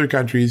many other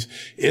countries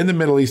in the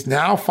Middle East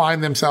now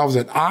find themselves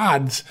at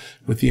odds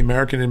with the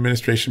American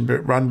administration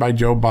run by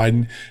Joe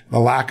Biden. The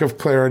lack of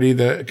clarity,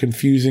 the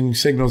confusing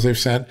signals they've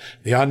sent,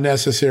 the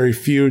unnecessary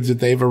feuds that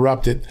they've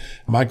erupted.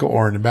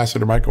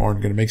 Ambassador Michael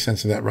Oren, going to make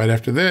sense of that right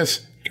after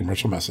this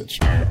commercial message.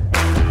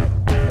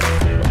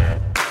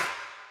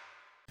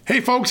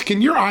 Hey folks,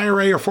 can your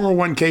IRA or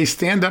 401k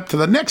stand up to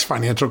the next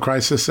financial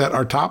crisis that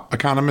our top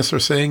economists are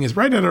saying is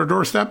right at our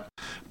doorstep?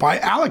 By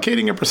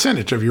allocating a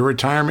percentage of your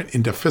retirement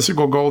into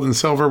physical gold and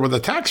silver with a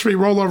tax-free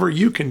rollover,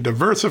 you can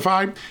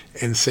diversify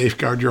and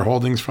safeguard your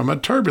holdings from a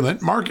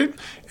turbulent market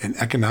and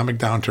economic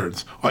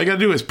downturns. All you got to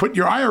do is put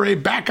your IRA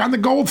back on the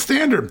gold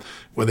standard.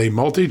 With a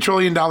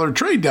multi-trillion-dollar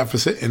trade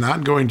deficit and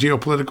ongoing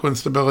geopolitical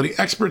instability,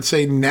 experts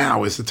say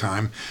now is the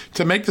time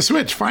to make the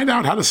switch. Find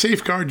out how to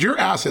safeguard your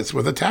assets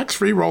with a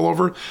tax-free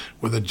rollover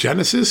with a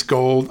Genesis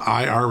Gold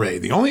IRA,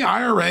 the only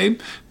IRA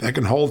that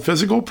can hold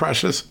physical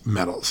precious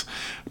metals.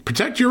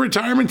 Protect your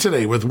retirement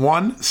today with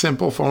one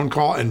simple phone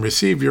call and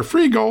receive your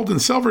free gold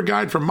and silver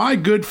guide from my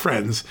good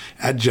friends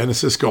at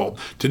Genesis Gold.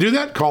 To do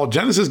that, call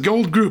Genesis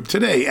Gold Group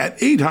today at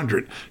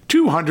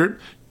 800-200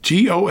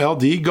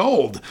 GOLD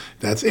Gold.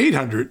 That's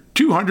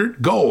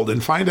 800-200-GOLD,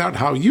 and find out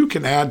how you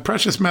can add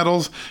precious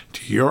metals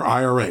to your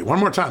IRA. One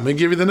more time, let me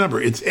give you the number.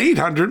 It's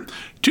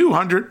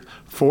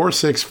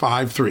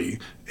 800-200-4653.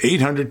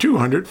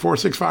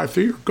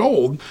 800-200-4653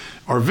 gold,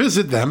 or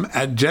visit them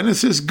at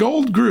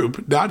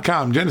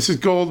genesisgoldgroup.com. Genesis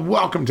Gold,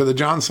 welcome to the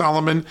John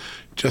Solomon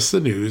Just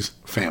the News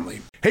family.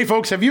 Hey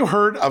folks, have you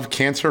heard of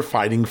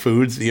cancer-fighting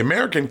foods? The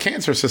American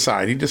Cancer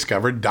Society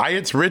discovered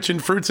diets rich in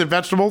fruits and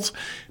vegetables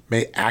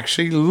may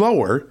actually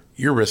lower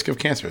your risk of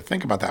cancer.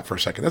 Think about that for a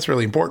second. That's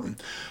really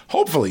important.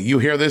 Hopefully you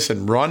hear this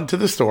and run to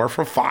the store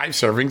for 5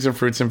 servings of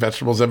fruits and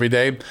vegetables every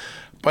day.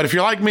 But if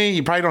you're like me,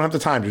 you probably don't have the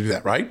time to do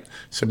that, right?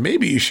 So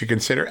maybe you should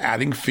consider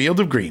adding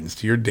Field of Greens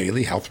to your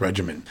daily health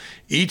regimen.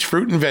 Each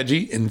fruit and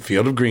veggie in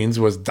Field of Greens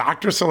was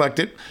doctor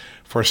selected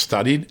for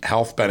studied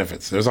health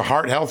benefits. There's a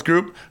heart health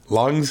group,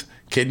 lungs,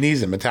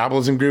 kidneys, and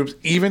metabolism groups,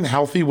 even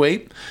healthy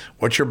weight.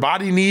 What your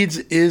body needs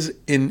is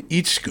in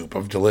each scoop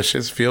of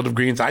delicious Field of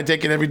Greens. I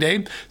take it every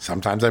day.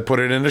 Sometimes I put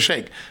it in a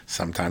shake.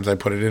 Sometimes I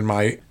put it in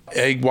my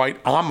egg white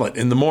omelet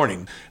in the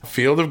morning.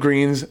 Field of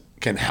Greens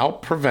can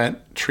help prevent,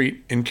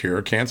 treat, and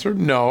cure cancer?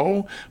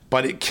 No,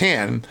 but it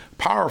can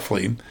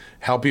powerfully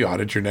help you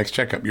out at your next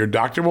checkup. Your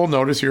doctor will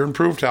notice your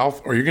improved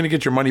health, or you're going to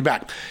get your money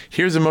back.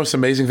 Here's the most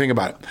amazing thing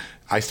about it.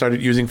 I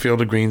started using Field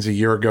of Greens a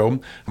year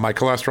ago. My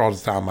cholesterol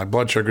is down, my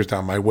blood sugar's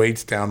down, my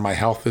weight's down, my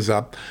health is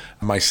up,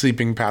 my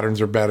sleeping patterns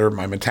are better,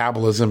 my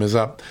metabolism is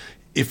up.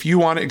 If you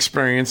want to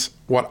experience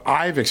what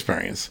I've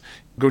experienced,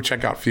 go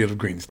check out Field of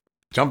Greens.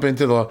 Jump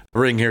into the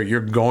ring here.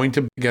 You're going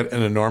to get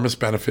an enormous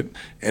benefit,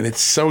 and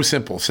it's so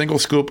simple. Single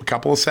scoop, a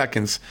couple of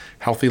seconds,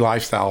 healthy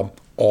lifestyle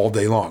all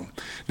day long.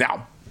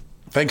 Now,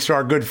 thanks to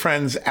our good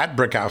friends at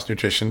Brickhouse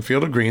Nutrition,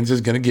 Field of Greens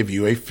is going to give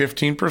you a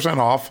 15%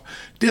 off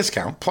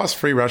discount plus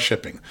free rush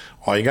shipping.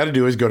 All you got to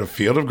do is go to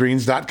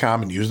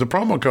fieldofgreens.com and use the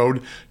promo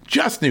code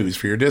JUSTNEWS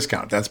for your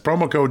discount. That's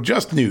promo code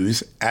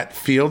JUSTNEWS at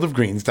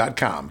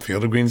fieldofgreens.com.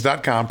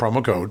 Fieldofgreens.com,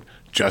 promo code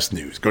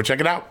JUSTNEWS. Go check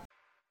it out.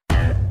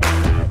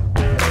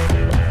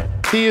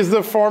 He is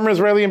the former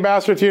Israeli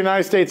ambassador to the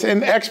United States,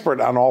 an expert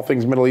on all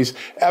things Middle East,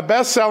 a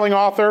best-selling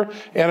author,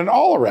 and an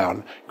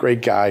all-around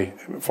great guy.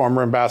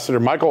 Former Ambassador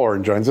Michael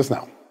Oren joins us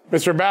now.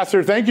 Mr.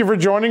 Ambassador, thank you for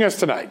joining us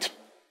tonight.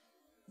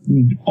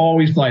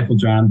 Always delightful,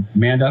 John.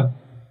 Amanda,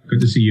 good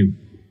to see you.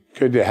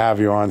 Good to have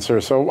you on,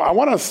 sir. So I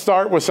want to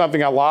start with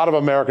something a lot of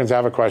Americans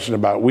have a question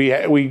about.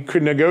 We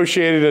could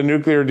negotiated a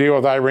nuclear deal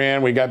with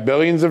Iran. We got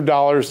billions of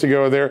dollars to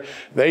go there.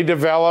 They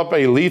develop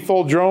a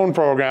lethal drone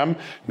program.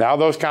 Now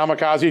those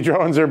kamikaze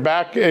drones are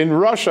back in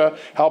Russia,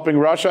 helping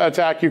Russia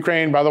attack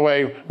Ukraine. By the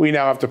way, we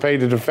now have to pay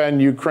to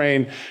defend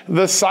Ukraine.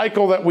 The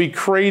cycle that we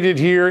created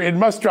here, it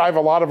must drive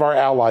a lot of our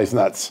allies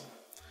nuts.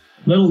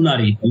 A little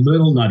nutty.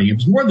 It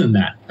was more than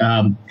that.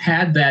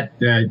 Had that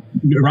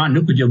Iran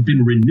nuclear deal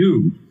been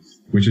renewed,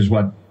 which is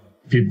what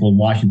people in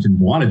Washington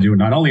want to do, and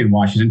not only in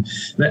Washington,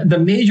 the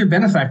major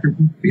benefactor,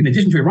 in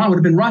addition to Iran, would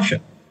have been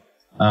Russia.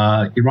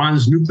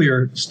 Iran's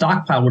nuclear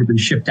stockpile would have been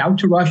shipped out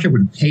to Russia,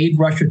 would have paid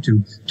Russia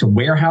to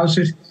warehouse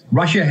it.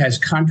 Russia has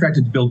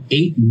contracted to build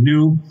 8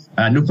 new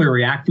nuclear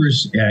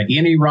reactors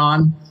in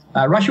Iran.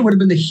 Russia would have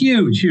been the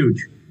huge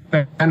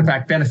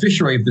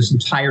beneficiary of this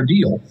entire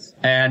deal.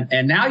 And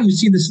now you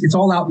see this, it's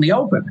all out in the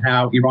open,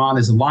 how Iran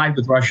is allied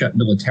with Russia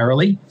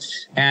militarily.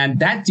 And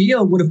that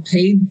deal would have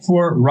paid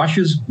for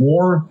Russia's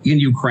war in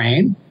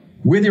Ukraine,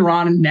 with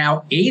Iran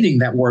now aiding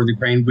that war in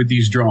Ukraine with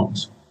these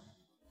drones.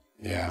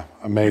 Yeah,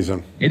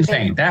 amazing.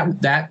 Insane.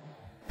 That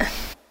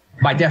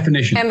by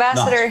definition.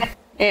 Ambassador, nuts.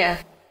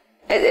 yeah.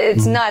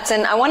 It's nuts.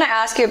 And I want to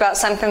ask you about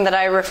something that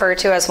I refer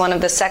to as one of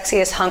the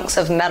sexiest hunks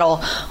of metal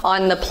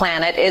on the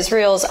planet,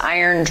 Israel's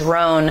Iron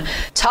Drone.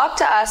 Talk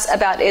to us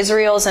about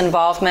Israel's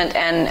involvement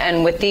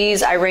and with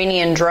these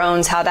Iranian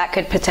drones, how that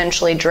could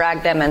potentially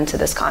drag them into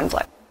this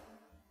conflict.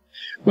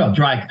 Well,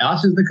 drag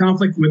us into the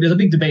conflict. There's a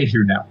big debate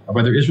here now of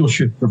whether Israel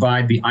should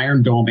provide the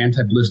Iron Dome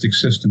anti-ballistic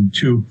system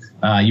to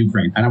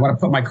Ukraine. And I want to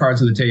put my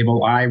cards on the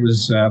table.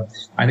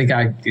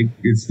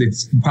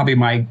 It's probably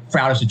my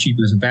proudest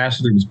achievement as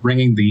ambassador was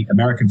bringing the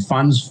American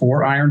funds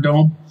for Iron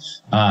Dome.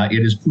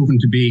 It has proven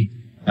to be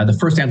the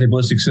first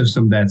anti-ballistic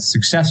system that's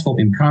successful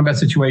in combat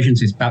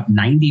situations. It's about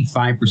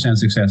 95%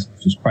 success,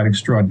 which is quite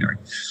extraordinary.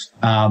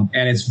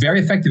 And it's very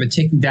effective at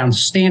taking down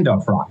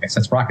standoff rockets.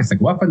 That's rockets that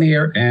go up in the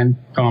air and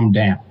come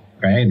down.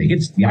 Okay, and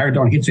the Iron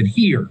Dome hits it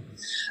here.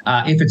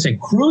 If it's a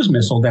cruise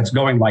missile that's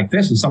going like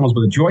this and someone's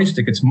with a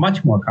joystick, it's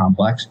much more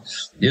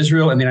complex.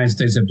 Israel and the United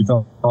States have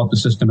developed a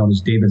system known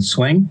as David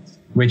Sling,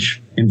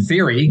 which in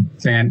theory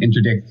can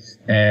interdict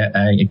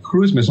a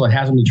cruise missile. It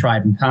hasn't been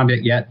tried in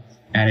combat yet,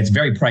 and it's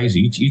very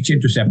pricey. Each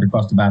interceptor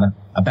costs about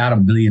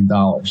 $1 million.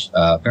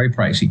 Very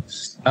pricey.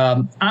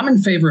 I'm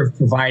in favor of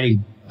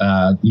providing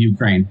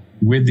Ukraine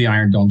with the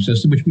Iron Dome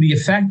system, which would be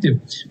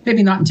effective,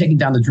 maybe not in taking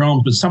down the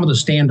drones, but some of the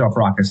standoff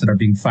rockets that are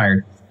being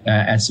fired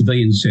at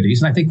civilian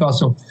cities. And I think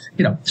also,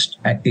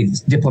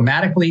 it's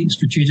diplomatically,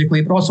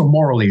 strategically, but also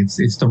morally,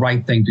 it's the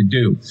right thing to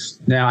do.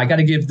 Now, I got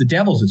to give the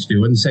devils its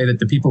due and say that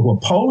the people who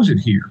oppose it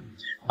here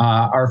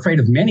are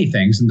afraid of many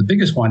things. And the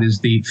biggest one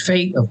is the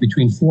fate of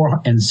between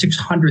 400,000 and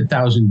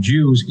 600,000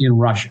 Jews in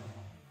Russia.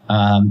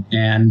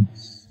 And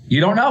you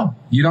don't know.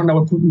 You don't know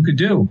what Putin could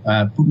do.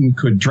 Putin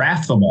could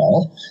draft them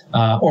all,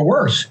 or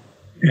worse.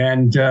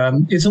 And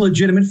it's a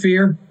legitimate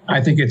fear.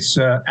 I think it's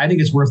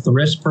worth the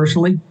risk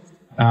personally.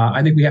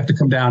 I think we have to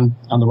come down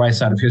on the right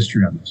side of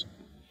history on this.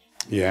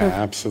 Yeah,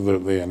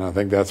 absolutely. And I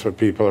think that's what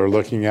people are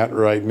looking at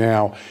right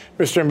now.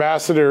 Mr.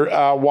 Ambassador,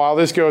 while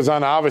this goes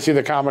on, obviously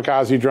the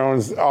kamikaze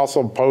drones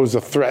also pose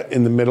a threat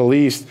in the Middle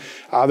East.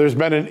 There's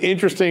been an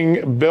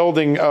interesting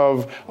building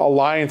of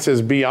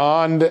alliances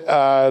beyond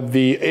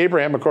the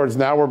Abraham Accords.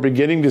 Now we're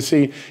beginning to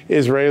see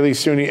Israeli,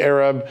 Sunni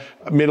Arab,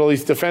 Middle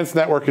East Defense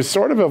Network is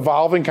sort of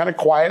evolving kind of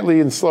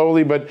quietly and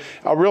slowly, but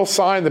a real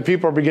sign that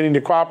people are beginning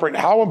to cooperate.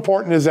 How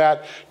important is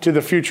that to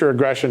the future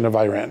aggression of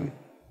Iran?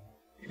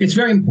 It's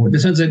very important.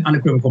 This sends an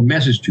unequivocal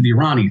message to the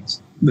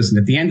Iranians. Listen,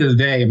 at the end of the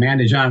day,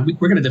 Amanda, John,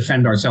 we're going to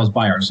defend ourselves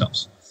by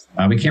ourselves.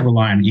 We can't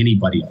rely on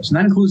anybody else. And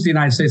that includes the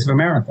United States of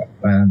America.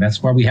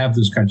 That's why we have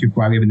this country,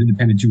 why we have an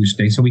independent Jewish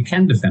state, so we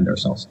can defend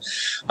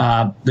ourselves.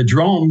 The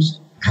drones,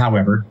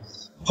 however,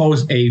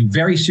 pose a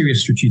very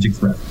serious strategic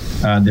threat.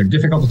 They're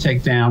difficult to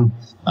take down.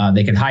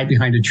 They can hide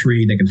behind a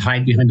tree. They can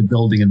hide behind a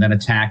building and then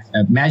attack.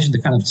 Imagine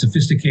the kind of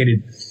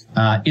sophisticated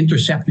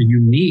interceptor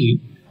you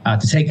need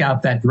to take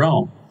out that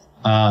drone.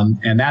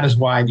 And that is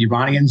why the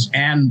Iranians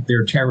and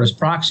their terrorist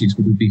proxies,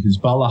 which would be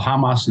Hezbollah,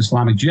 Hamas,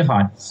 Islamic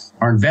Jihad,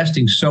 are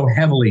investing so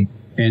heavily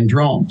in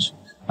drones.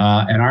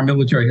 And our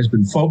military has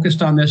been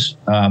focused on this.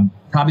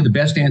 Probably the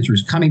best answer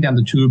is coming down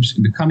the tubes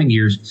in the coming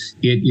years.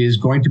 It is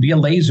going to be a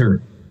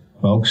laser,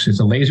 folks. It's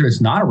a laser.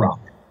 It's not a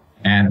rocket.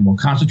 And it will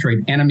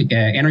concentrate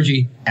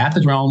energy at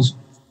the drones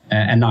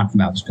and knock them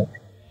out of the sky.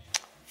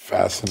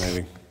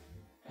 Fascinating.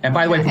 And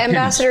by the way,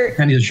 Ambassador,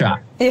 pennies a shot.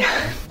 Yeah.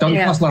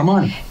 Doesn't cost a lot of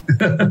money.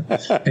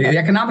 The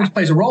economics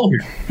plays a role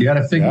here. You got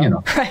to think,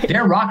 right.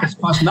 Their rockets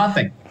cost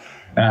nothing.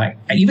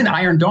 Even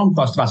Iron Dome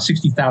costs about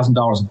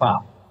 $60,000 a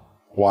pop.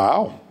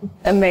 Wow.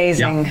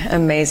 Amazing. Yeah.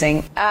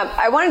 Amazing.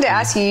 I wanted to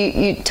ask you,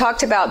 you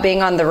talked about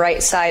being on the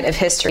right side of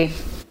history.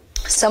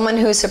 Someone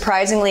who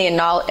surprisingly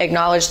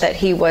acknowledged that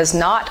he was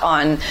not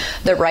on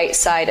the right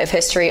side of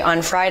history.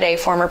 On Friday,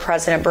 former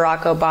President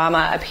Barack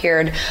Obama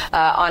appeared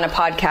on a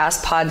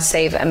podcast, Pod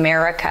Save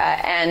America,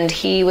 and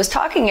he was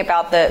talking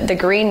about the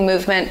Green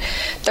Movement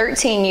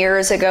 13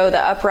 years ago, the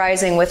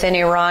uprising within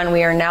Iran.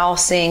 We are now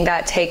seeing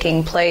that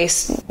taking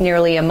place,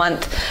 nearly a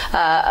month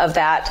of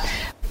that.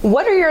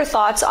 What are your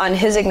thoughts on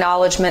his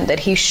acknowledgement that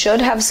he should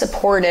have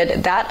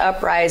supported that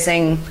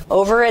uprising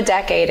over a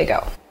decade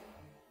ago?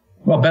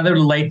 Well, better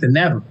late than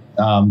never.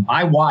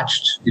 I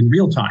watched in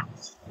real time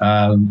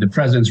the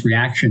president's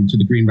reaction to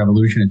the Green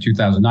Revolution in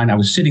 2009. I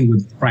was sitting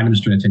with Prime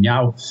Minister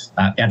Netanyahu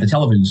at the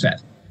television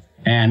set.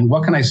 And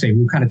what can I say?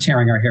 We were kind of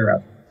tearing our hair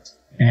out.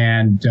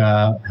 And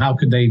how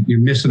could they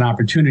miss an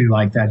opportunity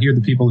like that? Here, the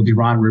people of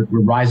Iran were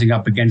rising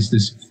up against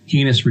this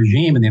heinous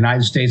regime, and the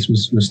United States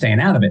was staying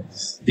out of it.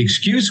 The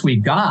excuse we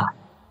got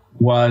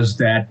was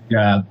that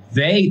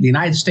the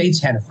United States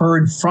had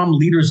heard from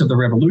leaders of the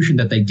revolution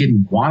that they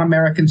didn't want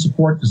American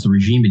support because the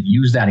regime had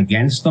used that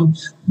against them.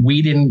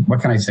 We didn't, what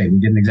can I say? We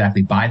didn't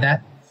exactly buy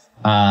that.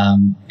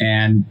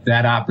 And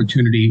that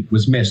opportunity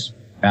was missed.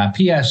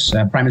 P.S.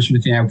 Prime Minister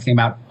Netanyahu came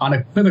out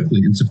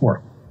unequivocally in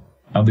support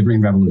of the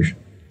Green Revolution.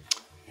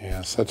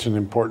 Yeah, such an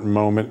important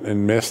moment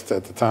and missed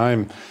at the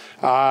time.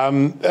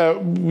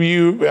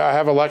 You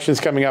have elections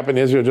coming up in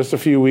Israel just a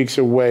few weeks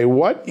away.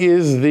 What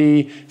is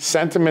the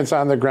sentiments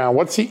on the ground?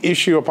 What's the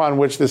issue upon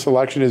which this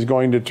election is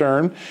going to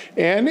turn?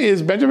 And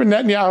is Benjamin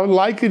Netanyahu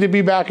likely to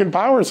be back in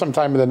power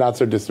sometime in the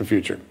not-so-distant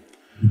future?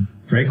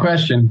 Great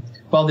question.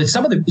 Well, there's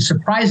some of the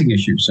surprising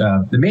issues.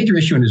 The major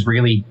issue in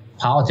Israeli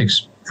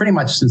politics, pretty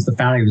much since the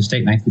founding of the state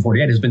in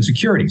 1948, has been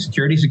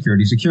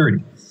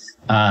security.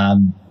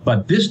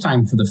 But this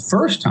time, for the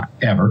first time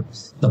ever,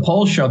 the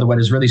polls show that what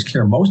Israelis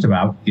care most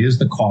about is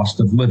the cost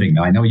of living.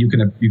 Now, I know you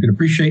can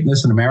appreciate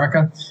this in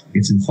America.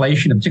 It's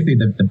inflation,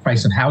 particularly the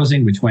price of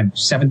housing, which went up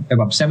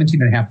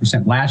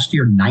 17.5% last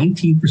year,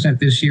 19%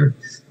 this year.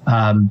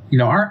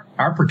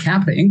 Our per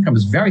capita income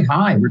is very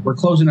high. We're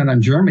closing in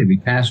on Germany. We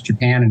passed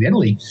Japan and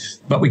Italy,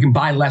 but we can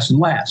buy less and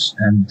less.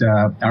 And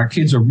our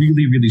kids are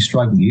really, really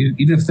struggling.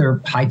 Even if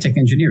they're high-tech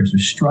engineers, they're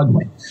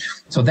struggling.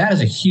 So that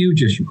is a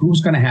huge issue.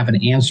 Who's going to have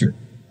an answer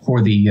for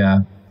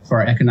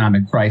our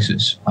economic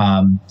crisis?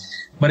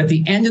 But at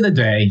the end of the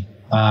day,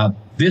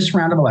 this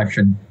round of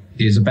election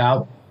is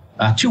about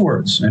 2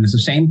 words, and it's the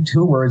same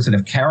 2 words that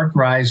have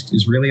characterized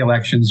Israeli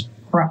elections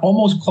for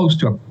almost close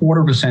to a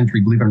quarter of a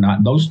century, believe it or not.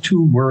 And those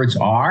 2 words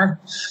are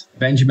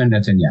Benjamin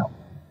Netanyahu.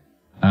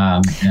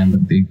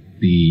 And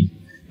the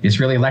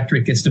Israeli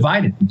electorate gets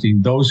divided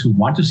between those who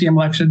want to see him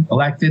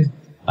elected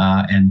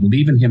and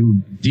believe in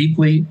him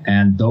deeply,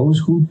 and those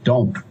who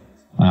don't.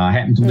 I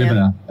happen to live in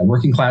a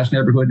working class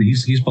neighborhood.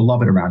 He's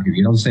beloved around here.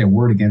 You don't say a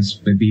word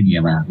against Bibi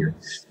around here.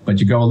 But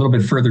you go a little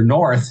bit further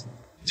north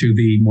to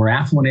the more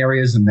affluent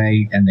areas, and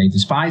they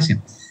despise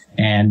him.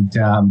 And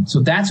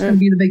so that's going to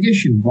be the big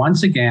issue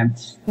once again.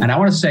 And I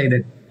want to say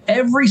that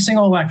every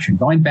single election,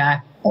 going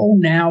back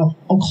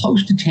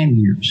close to 10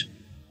 years,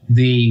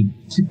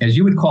 as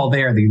you would call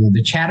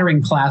the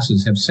chattering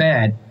classes have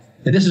said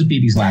that this is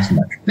Bibi's last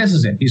election. This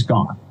is it. He's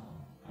gone.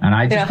 And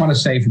I just want to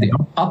say for the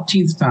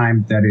upteenth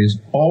time that it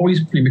is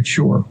always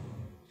premature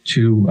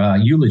to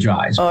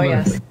eulogize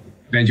politically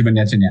Benjamin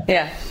Netanyahu.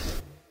 Yeah.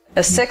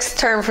 A 6th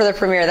term for the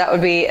premier, that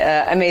would be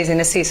amazing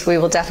to see. So we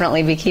will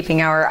definitely be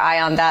keeping our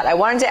eye on that. I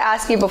wanted to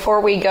ask you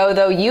before we go,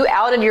 though, you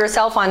outed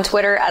yourself on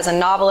Twitter as a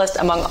novelist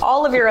among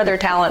all of your other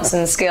talents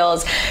and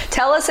skills.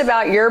 Tell us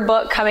about your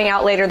book coming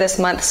out later this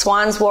month,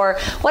 Swan's War,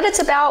 what it's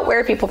about,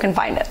 where people can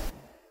find it.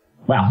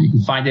 Well, you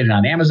can find it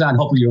on Amazon.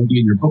 Hopefully you'll be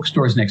in your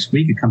bookstores next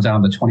week. It comes out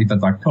on the 20th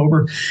of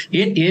October.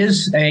 It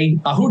is a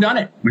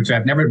whodunit, which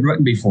I've never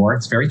written before.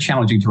 It's very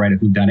challenging to write a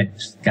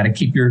whodunit. Got to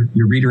keep your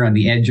reader on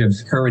the edge of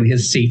her and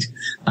his seat,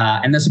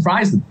 and then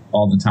surprise them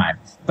all the time.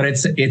 But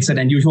it's an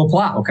unusual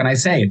plot. What can I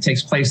say? It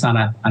takes place on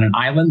an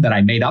island that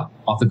I made up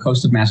off the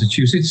coast of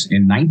Massachusetts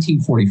in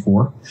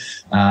 1944.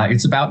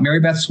 It's about Mary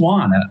Beth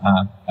Swan,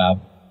 a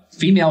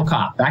female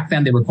cop. Back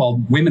then they were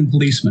called women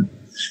policemen.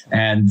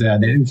 And they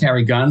didn't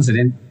carry guns, they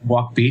didn't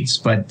walk beats,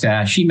 but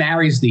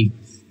Mary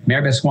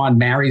Beth Swan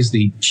marries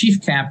the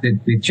chief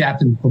captain, the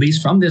captain of police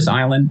from this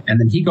island, and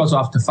then he goes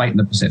off to fight in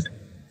the Pacific.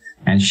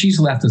 And she's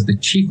left as the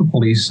chief of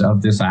police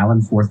of this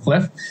island, Fort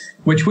Cliff,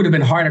 which would have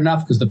been hard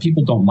enough because the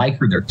people don't like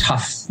her. They're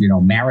tough,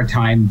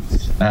 maritime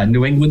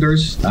New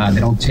Englanders. They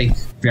don't take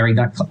very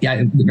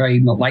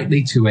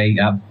lightly to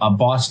a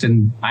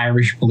Boston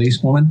Irish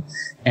policewoman.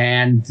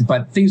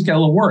 But things get a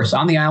little worse.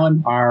 On the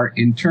island are,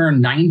 in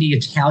turn, 90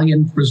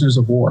 Italian prisoners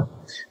of war.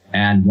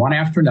 And one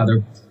after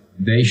another,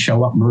 they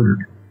show up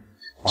murdered.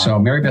 Wow. So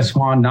Mary Beth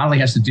Swan not only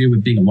has to deal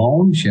with being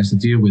alone, she has to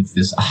deal with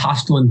this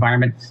hostile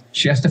environment.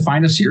 She has to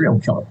find a serial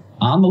killer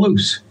on the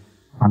loose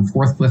on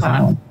Fort Cliff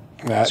Island.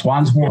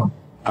 Swan's War.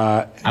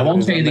 I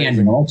won't tell you the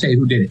ending. I won't tell you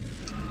who did it.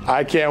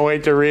 I can't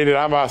wait to read it.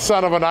 I'm a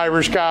son of an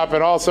Irish cop,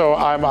 and also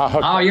I'm a...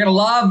 Oh, you're going to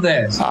love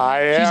this.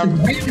 I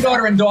am. She's the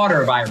granddaughter and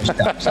daughter of Irish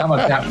cops. How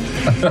about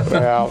that?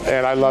 Well,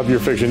 and I love your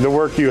fiction. The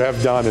work you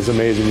have done is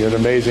amazing. You're an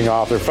amazing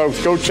author.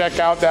 Folks, go check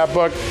out that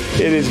book.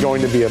 It is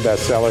going to be a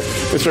bestseller.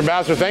 Mr.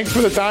 Ambassador, thanks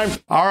for the time.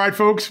 All right,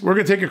 folks, we're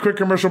going to take a quick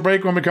commercial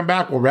break. When we come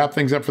back, we'll wrap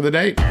things up for the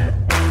day.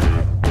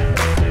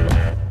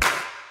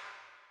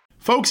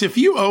 Folks, if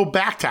you owe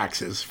back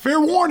taxes,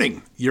 fair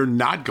warning, you're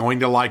not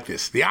going to like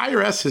this. The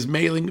IRS is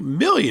mailing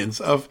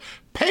millions of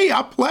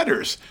pay-up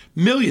letters.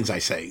 Millions, I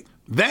say.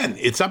 Then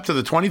it's up to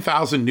the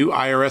 20,000 new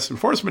IRS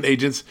enforcement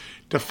agents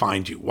to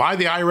find you. Why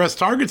the IRS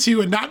targets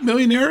you and not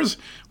millionaires?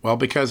 Well,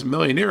 because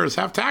millionaires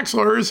have tax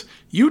lawyers.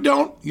 You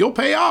don't, you'll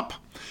pay up.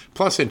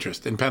 Plus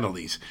interest and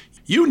penalties.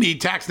 You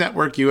need Tax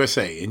Network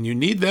USA, and you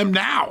need them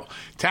now.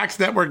 Tax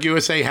Network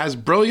USA has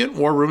brilliant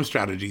war room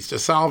strategies to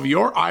solve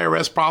your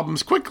IRS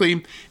problems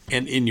quickly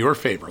and in your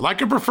favor.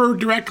 Like a preferred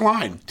direct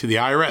line to the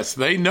IRS.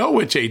 They know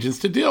which agents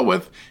to deal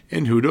with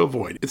and who to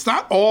avoid. It's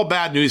not all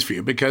bad news for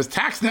you because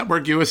Tax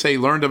Network USA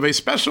learned of a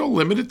special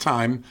limited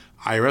time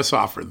IRS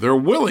offer. They're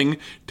willing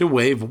to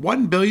waive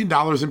 $1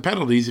 billion in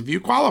penalties if you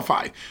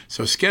qualify.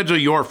 So schedule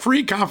your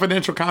free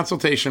confidential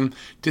consultation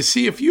to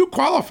see if you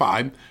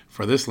qualify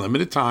for this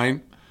limited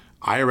time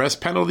IRS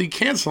penalty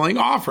canceling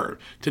offer.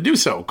 To do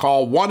so,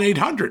 call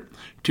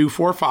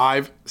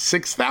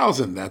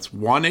 1-800-245-6000. That's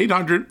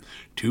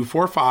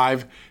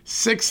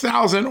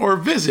 1-800-245-6000 or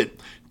visit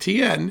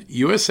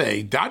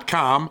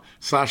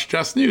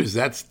tnusa.com/justnews.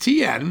 That's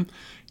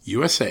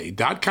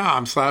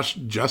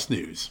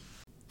tnusa.com/justnews.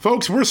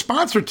 Folks, we're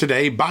sponsored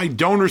today by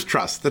Donors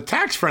Trust, the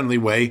tax-friendly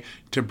way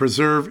to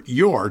preserve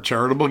your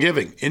charitable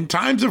giving. In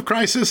times of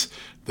crisis,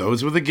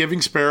 those with a giving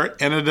spirit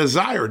and a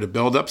desire to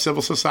build up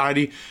civil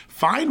society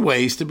find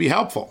ways to be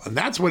helpful. And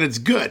that's when it's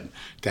good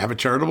to have a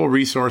charitable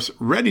resource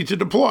ready to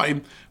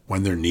deploy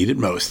when they're needed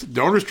most.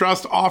 Donors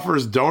Trust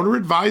offers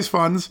donor-advised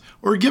funds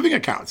or giving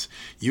accounts.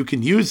 You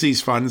can use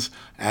these funds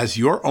as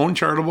your own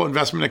charitable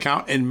investment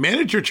account and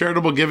manage your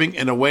charitable giving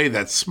in a way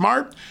that's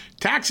smart,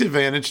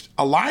 tax-advantaged,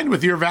 aligned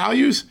with your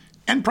values,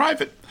 and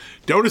private.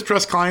 Donors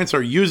Trust clients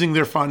are using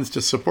their funds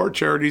to support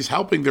charities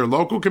helping their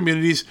local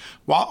communities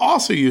while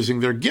also using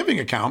their giving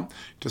account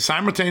to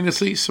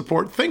simultaneously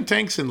support think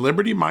tanks and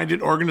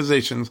liberty-minded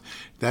organizations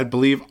that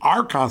believe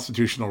our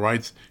constitutional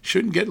rights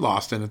shouldn't get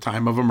lost in a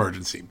time of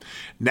emergency.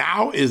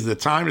 Now is the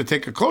time to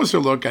take a closer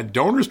look at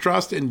Donors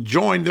Trust and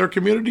join their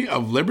community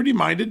of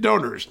liberty-minded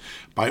donors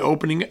by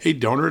opening a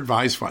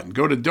donor-advised fund.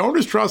 Go to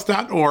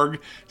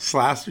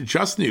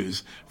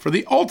donorstrust.org/justnews for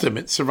the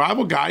ultimate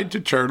survival guide to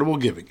charitable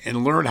giving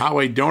and learn how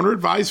a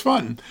donor-advised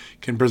fund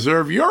can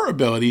preserve your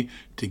ability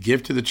to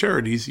give to the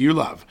charities you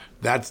love.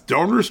 That's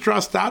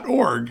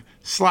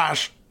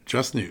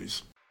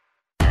donorstrust.org/justnews.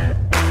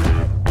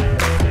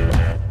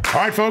 All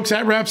right, folks,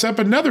 that wraps up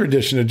another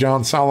edition of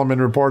John Solomon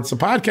Reports, the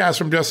podcast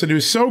from Just the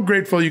News. So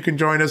grateful you can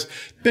join us.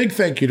 Big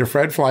thank you to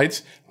Fred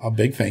Fleitz. A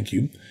big thank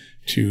you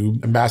to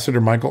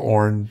Ambassador Michael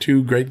Oren.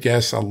 Two great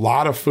guests, a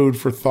lot of food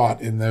for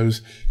thought in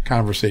those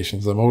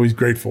conversations. I'm always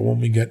grateful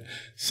when we get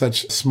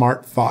such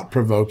smart,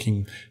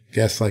 thought-provoking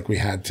guests like we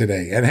had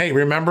today. And hey,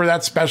 remember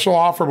that special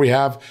offer we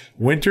have.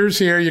 Winter's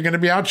here. You're going to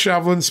be out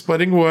shoveling,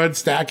 splitting wood,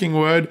 stacking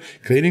wood,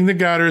 cleaning the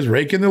gutters,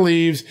 raking the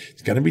leaves.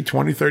 It's going to be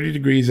 20, 30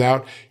 degrees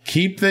out.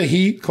 Keep the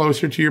heat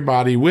closer to your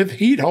body with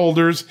heat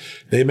holders.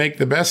 They make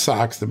the best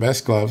socks, the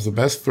best gloves, the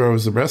best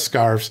throws, the best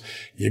scarves.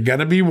 You're going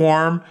to be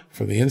warm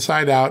from the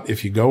inside out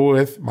if you go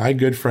with my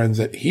good friends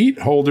at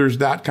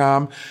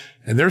heatholders.com.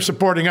 And they're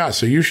supporting us,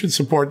 so you should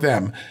support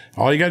them.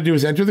 All you got to do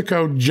is enter the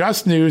code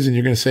JUSTNEWS, and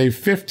you're going to save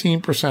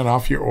 15%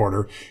 off your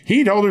order.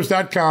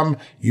 Heatholders.com.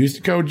 Use the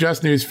code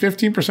JUSTNEWS,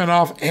 15%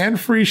 off and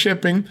free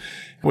shipping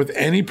with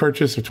any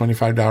purchase of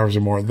 $25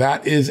 or more.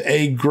 That is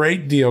a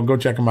great deal. Go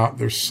check them out.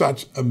 They're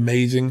such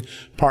amazing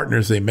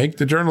partners. They make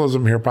the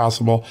journalism here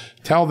possible.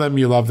 Tell them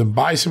you love them.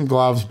 Buy some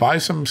gloves, buy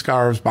some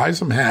scarves, buy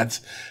some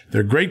hats.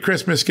 They're great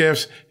Christmas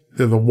gifts.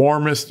 They're the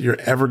warmest you're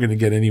ever going to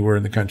get anywhere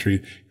in the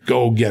country.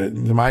 Go get it.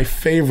 My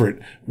favorite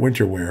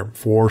winter wear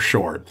for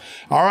sure.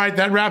 All right,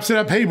 that wraps it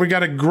up. Hey, we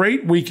got a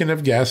great weekend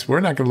of guests.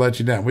 We're not going to let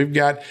you down. We've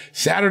got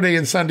Saturday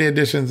and Sunday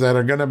editions that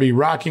are going to be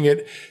rocking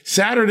it.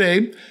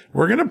 Saturday,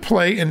 we're going to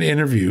play an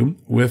interview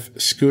with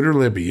Scooter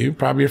Libby. You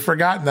probably have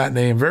forgotten that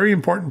name. Very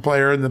important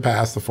player in the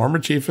past, the former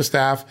chief of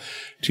staff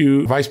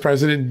to Vice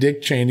President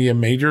Dick Cheney, a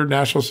major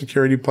national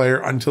security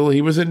player until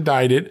he was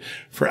indicted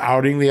for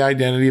outing the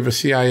identity of a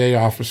CIA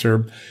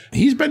officer.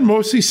 He's been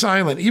mostly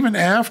silent even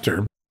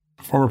after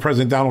former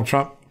President Donald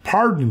Trump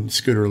pardoned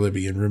Scooter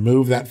Libby and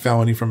removed that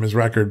felony from his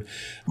record.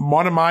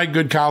 One of my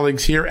good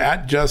colleagues here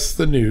at Just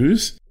the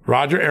News,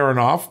 Roger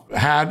Aronoff,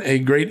 had a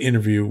great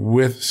interview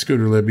with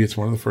Scooter Libby. It's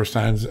one of the first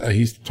times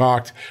he's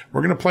talked.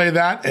 We're going to play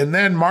that. And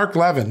then Mark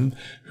Levin,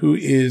 who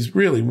is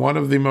really one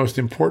of the most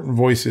important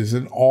voices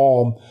in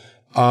all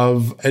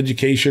of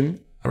education,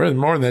 or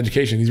more than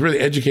education, he's really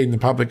educating the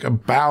public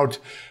about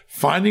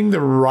finding the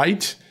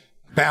right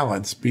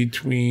balance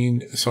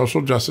between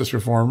social justice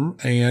reform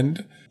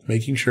and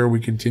making sure we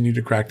continue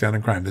to crack down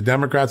on crime. The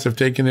Democrats have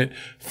taken it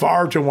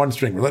far to one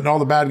string. We're letting all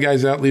the bad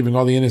guys out, leaving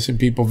all the innocent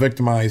people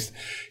victimized.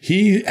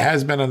 He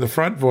has been on the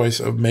front voice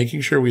of making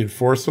sure we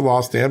enforce the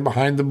law, stand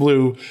behind the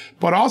blue,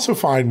 but also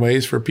find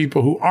ways for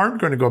people who aren't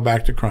going to go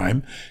back to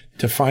crime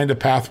to find a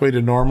pathway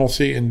to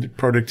normalcy and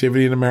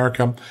productivity in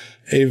America.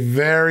 A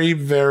very,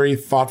 very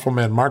thoughtful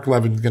man. Mark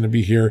Levin is going to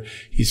be here.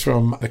 He's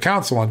from the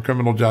Council on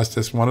Criminal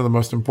Justice, one of the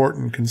most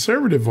important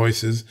conservative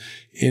voices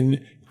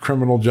in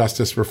criminal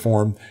justice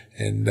reform.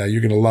 And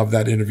you're going to love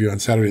that interview on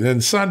Saturday. Then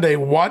Sunday,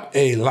 what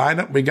a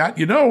lineup we got.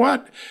 You know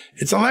what?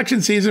 It's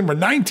election season. We're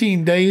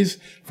 19 days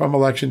from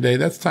Election Day.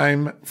 That's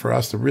time for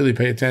us to really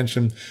pay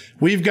attention.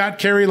 We've got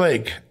Kari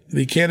Lake,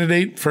 the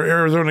candidate for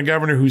Arizona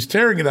governor, who's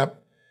tearing it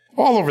up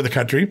all over the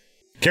country.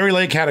 Kari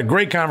Lake had a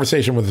great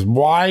conversation with us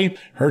why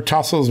her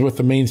tussles with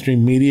the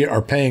mainstream media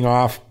are paying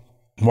off,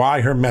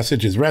 why her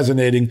message is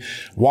resonating,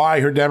 why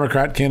her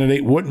Democrat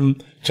candidate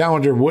wouldn't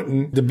challenger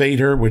wouldn't debate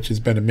her, which has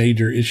been a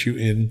major issue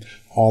in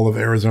all of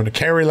Arizona.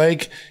 Kari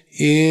Lake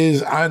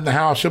is on the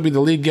house. She'll be the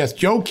lead guest.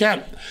 Joe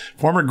Kent,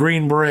 former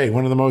Green Beret,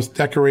 one of the most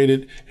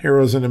decorated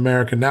heroes in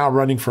America, now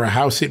running for a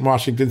House seat in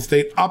Washington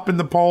State, up in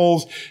the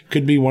polls.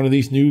 Could be one of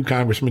these new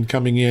congressmen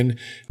coming in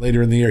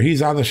later in the year.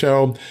 He's on the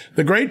show.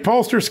 The great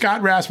pollster,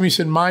 Scott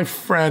Rasmussen, my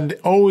friend,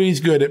 always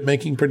good at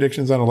making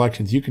predictions on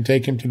elections. You can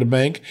take him to the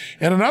bank.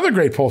 And another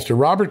great pollster,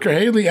 Robert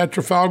Cahaley at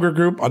Trafalgar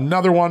Group,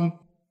 another one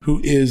who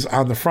is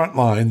on the front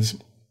lines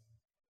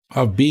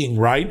of being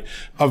right,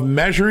 of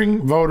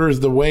measuring voters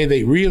the way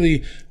they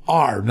really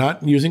are,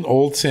 not using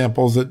old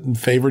samples that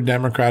favor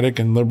Democratic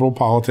and liberal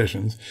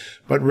politicians,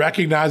 but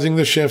recognizing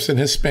the shifts in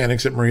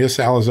Hispanics that Maria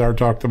Salazar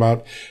talked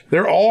about.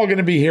 They're all going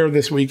to be here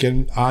this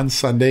weekend on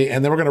Sunday.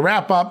 And then we're going to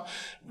wrap up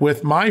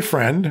with my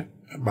friend.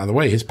 By the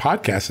way, his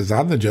podcast is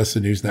on the Just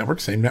the News Network,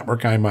 same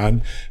network I'm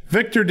on.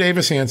 Victor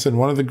Davis Hanson,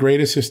 one of the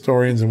greatest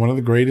historians and one of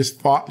the greatest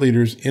thought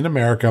leaders in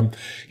America.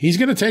 He's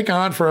going to take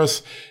on for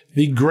us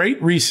the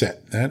Great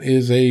Reset. That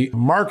is a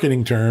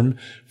marketing term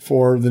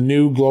for the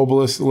new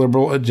globalist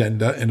liberal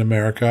agenda in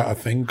America, a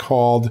thing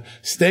called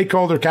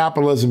stakeholder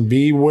capitalism.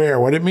 Beware.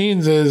 What it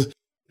means is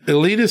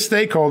elitist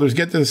stakeholders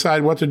get to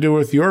decide what to do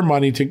with your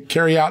money to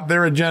carry out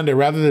their agenda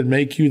rather than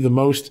make you the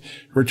most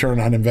return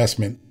on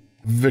investment.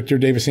 Victor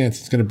Davis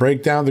Hanson is going to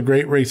break down the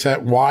Great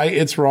Reset, why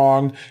it's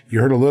wrong.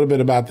 You heard a little bit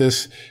about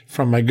this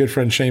from my good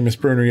friend Seamus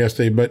Bruner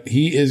yesterday, but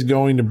he is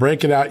going to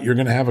break it out. You're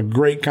going to have a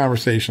great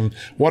conversation.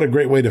 What a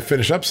great way to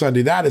finish up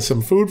Sunday. That is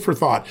some food for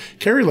thought.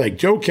 Kari Lake,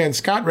 Joe Kent,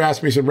 Scott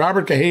Rasmussen,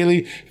 Robert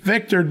Cahaley,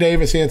 Victor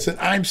Davis Hanson.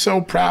 I'm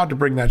so proud to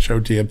bring that show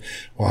to you.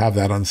 We'll have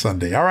that on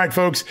Sunday. All right,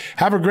 folks,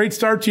 have a great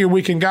start to your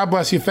weekend. God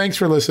bless you. Thanks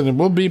for listening.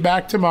 We'll be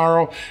back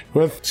tomorrow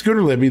with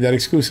Scooter Libby, that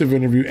exclusive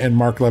interview, and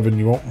Mark Levin.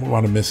 You won't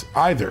want to miss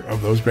either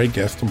of those great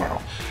guests tomorrow.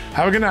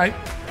 Have a good night.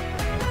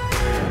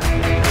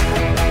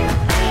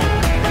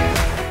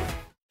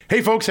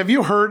 Hey folks, have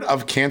you heard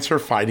of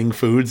cancer-fighting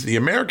foods? The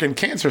American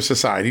Cancer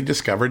Society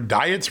discovered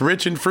diets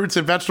rich in fruits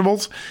and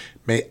vegetables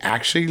may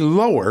actually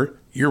lower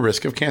your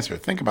risk of cancer.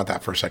 Think about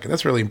that for a second.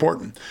 That's really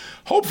important.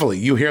 Hopefully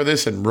you hear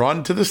this and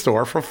run to the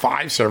store for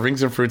 5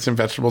 servings of fruits and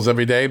vegetables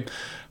every day.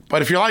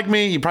 But if you're like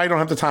me, you probably don't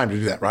have the time to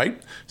do that,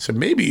 right? So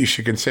maybe you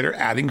should consider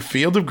adding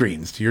Field of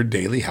Greens to your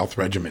daily health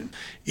regimen.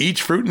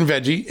 Each fruit and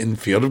veggie in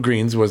Field of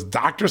Greens was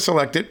doctor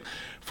selected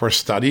for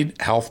studied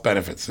health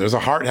benefits. There's a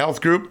heart health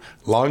group,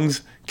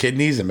 lungs,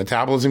 kidneys, and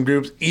metabolism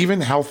groups,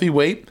 even healthy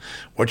weight.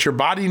 What your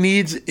body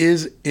needs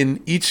is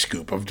in each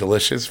scoop of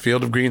delicious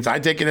Field of Greens. I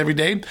take it every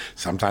day.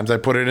 Sometimes I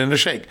put it in a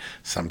shake.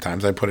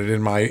 Sometimes I put it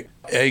in my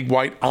egg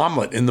white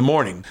omelet in the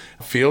morning.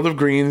 Field of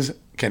Greens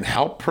can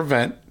help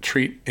prevent,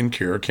 treat, and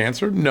cure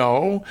cancer?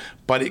 No,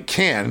 but it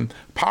can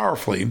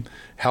powerfully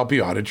help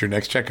you out at your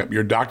next checkup.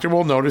 Your doctor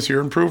will notice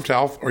your improved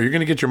health, or you're going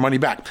to get your money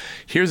back.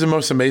 Here's the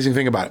most amazing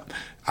thing about it.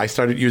 I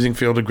started using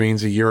Field of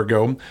Greens a year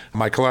ago.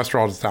 My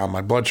cholesterol is down,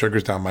 my blood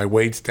sugar's down, my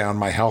weight's down,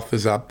 my health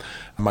is up,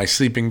 my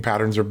sleeping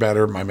patterns are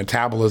better, my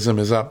metabolism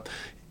is up.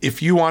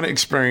 If you want to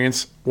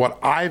experience what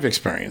I've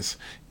experienced,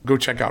 go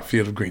check out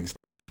Field of Greens.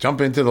 Jump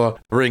into the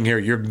ring here.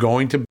 You're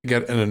going to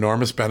get an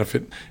enormous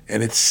benefit.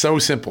 And it's so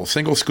simple.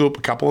 Single scoop,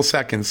 a couple of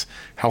seconds,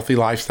 healthy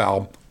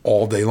lifestyle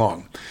all day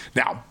long.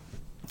 Now,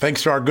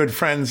 thanks to our good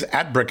friends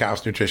at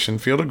Brickhouse Nutrition,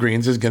 Field of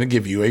Greens is going to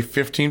give you a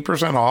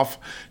 15% off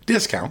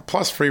discount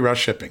plus free rush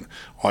shipping.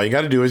 All you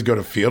got to do is go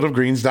to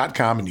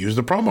fieldofgreens.com and use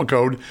the promo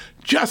code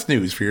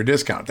JUSTNEWS for your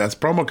discount. That's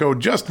promo code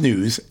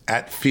JUSTNEWS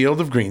at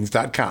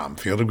fieldofgreens.com.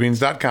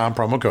 Fieldofgreens.com,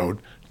 promo code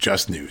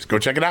JUSTNEWS. Go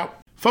check it out.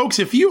 Folks,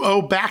 if you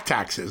owe back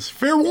taxes,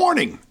 fair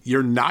warning,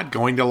 you're not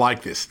going to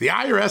like this. The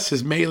IRS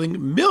is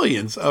mailing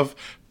millions of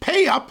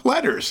pay-up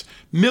letters.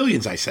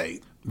 Millions, I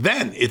say.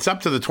 Then it's up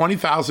to the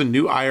 20,000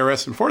 new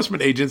IRS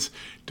enforcement agents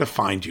to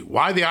find you.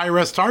 Why the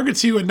IRS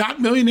targets you and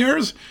not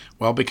millionaires?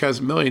 Well,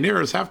 because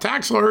millionaires have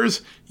tax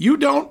lawyers. You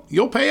don't.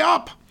 You'll pay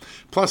up.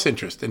 Plus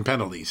interest and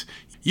penalties.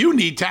 You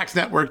need Tax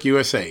Network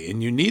USA,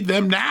 and you need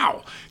them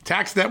now.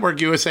 Tax Network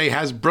USA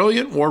has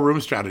brilliant war room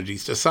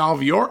strategies to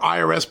solve your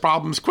IRS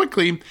problems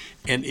quickly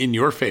and in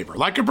your favor.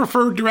 Like a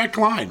preferred direct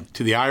line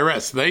to the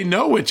IRS, they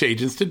know which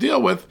agents to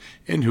deal with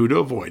and who to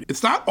avoid.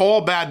 It's not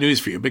all bad news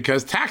for you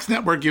because Tax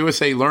Network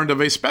USA learned of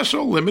a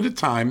special limited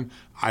time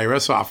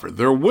IRS offer.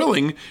 They're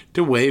willing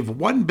to waive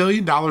 $1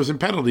 billion in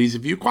penalties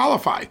if you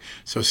qualify.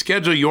 So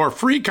schedule your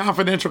free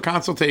confidential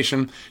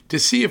consultation to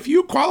see if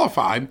you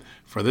qualify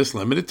for this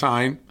limited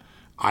time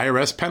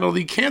IRS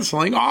penalty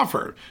canceling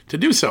offer. To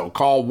do so,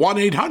 call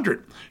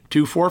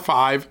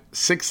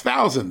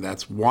 1-800-245-6000.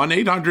 That's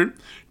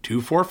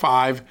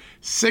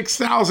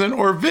 1-800-245-6000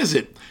 or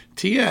visit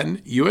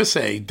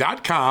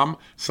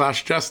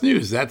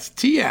tnusa.com/justnews. That's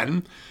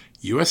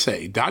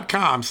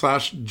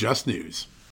tnusa.com/justnews.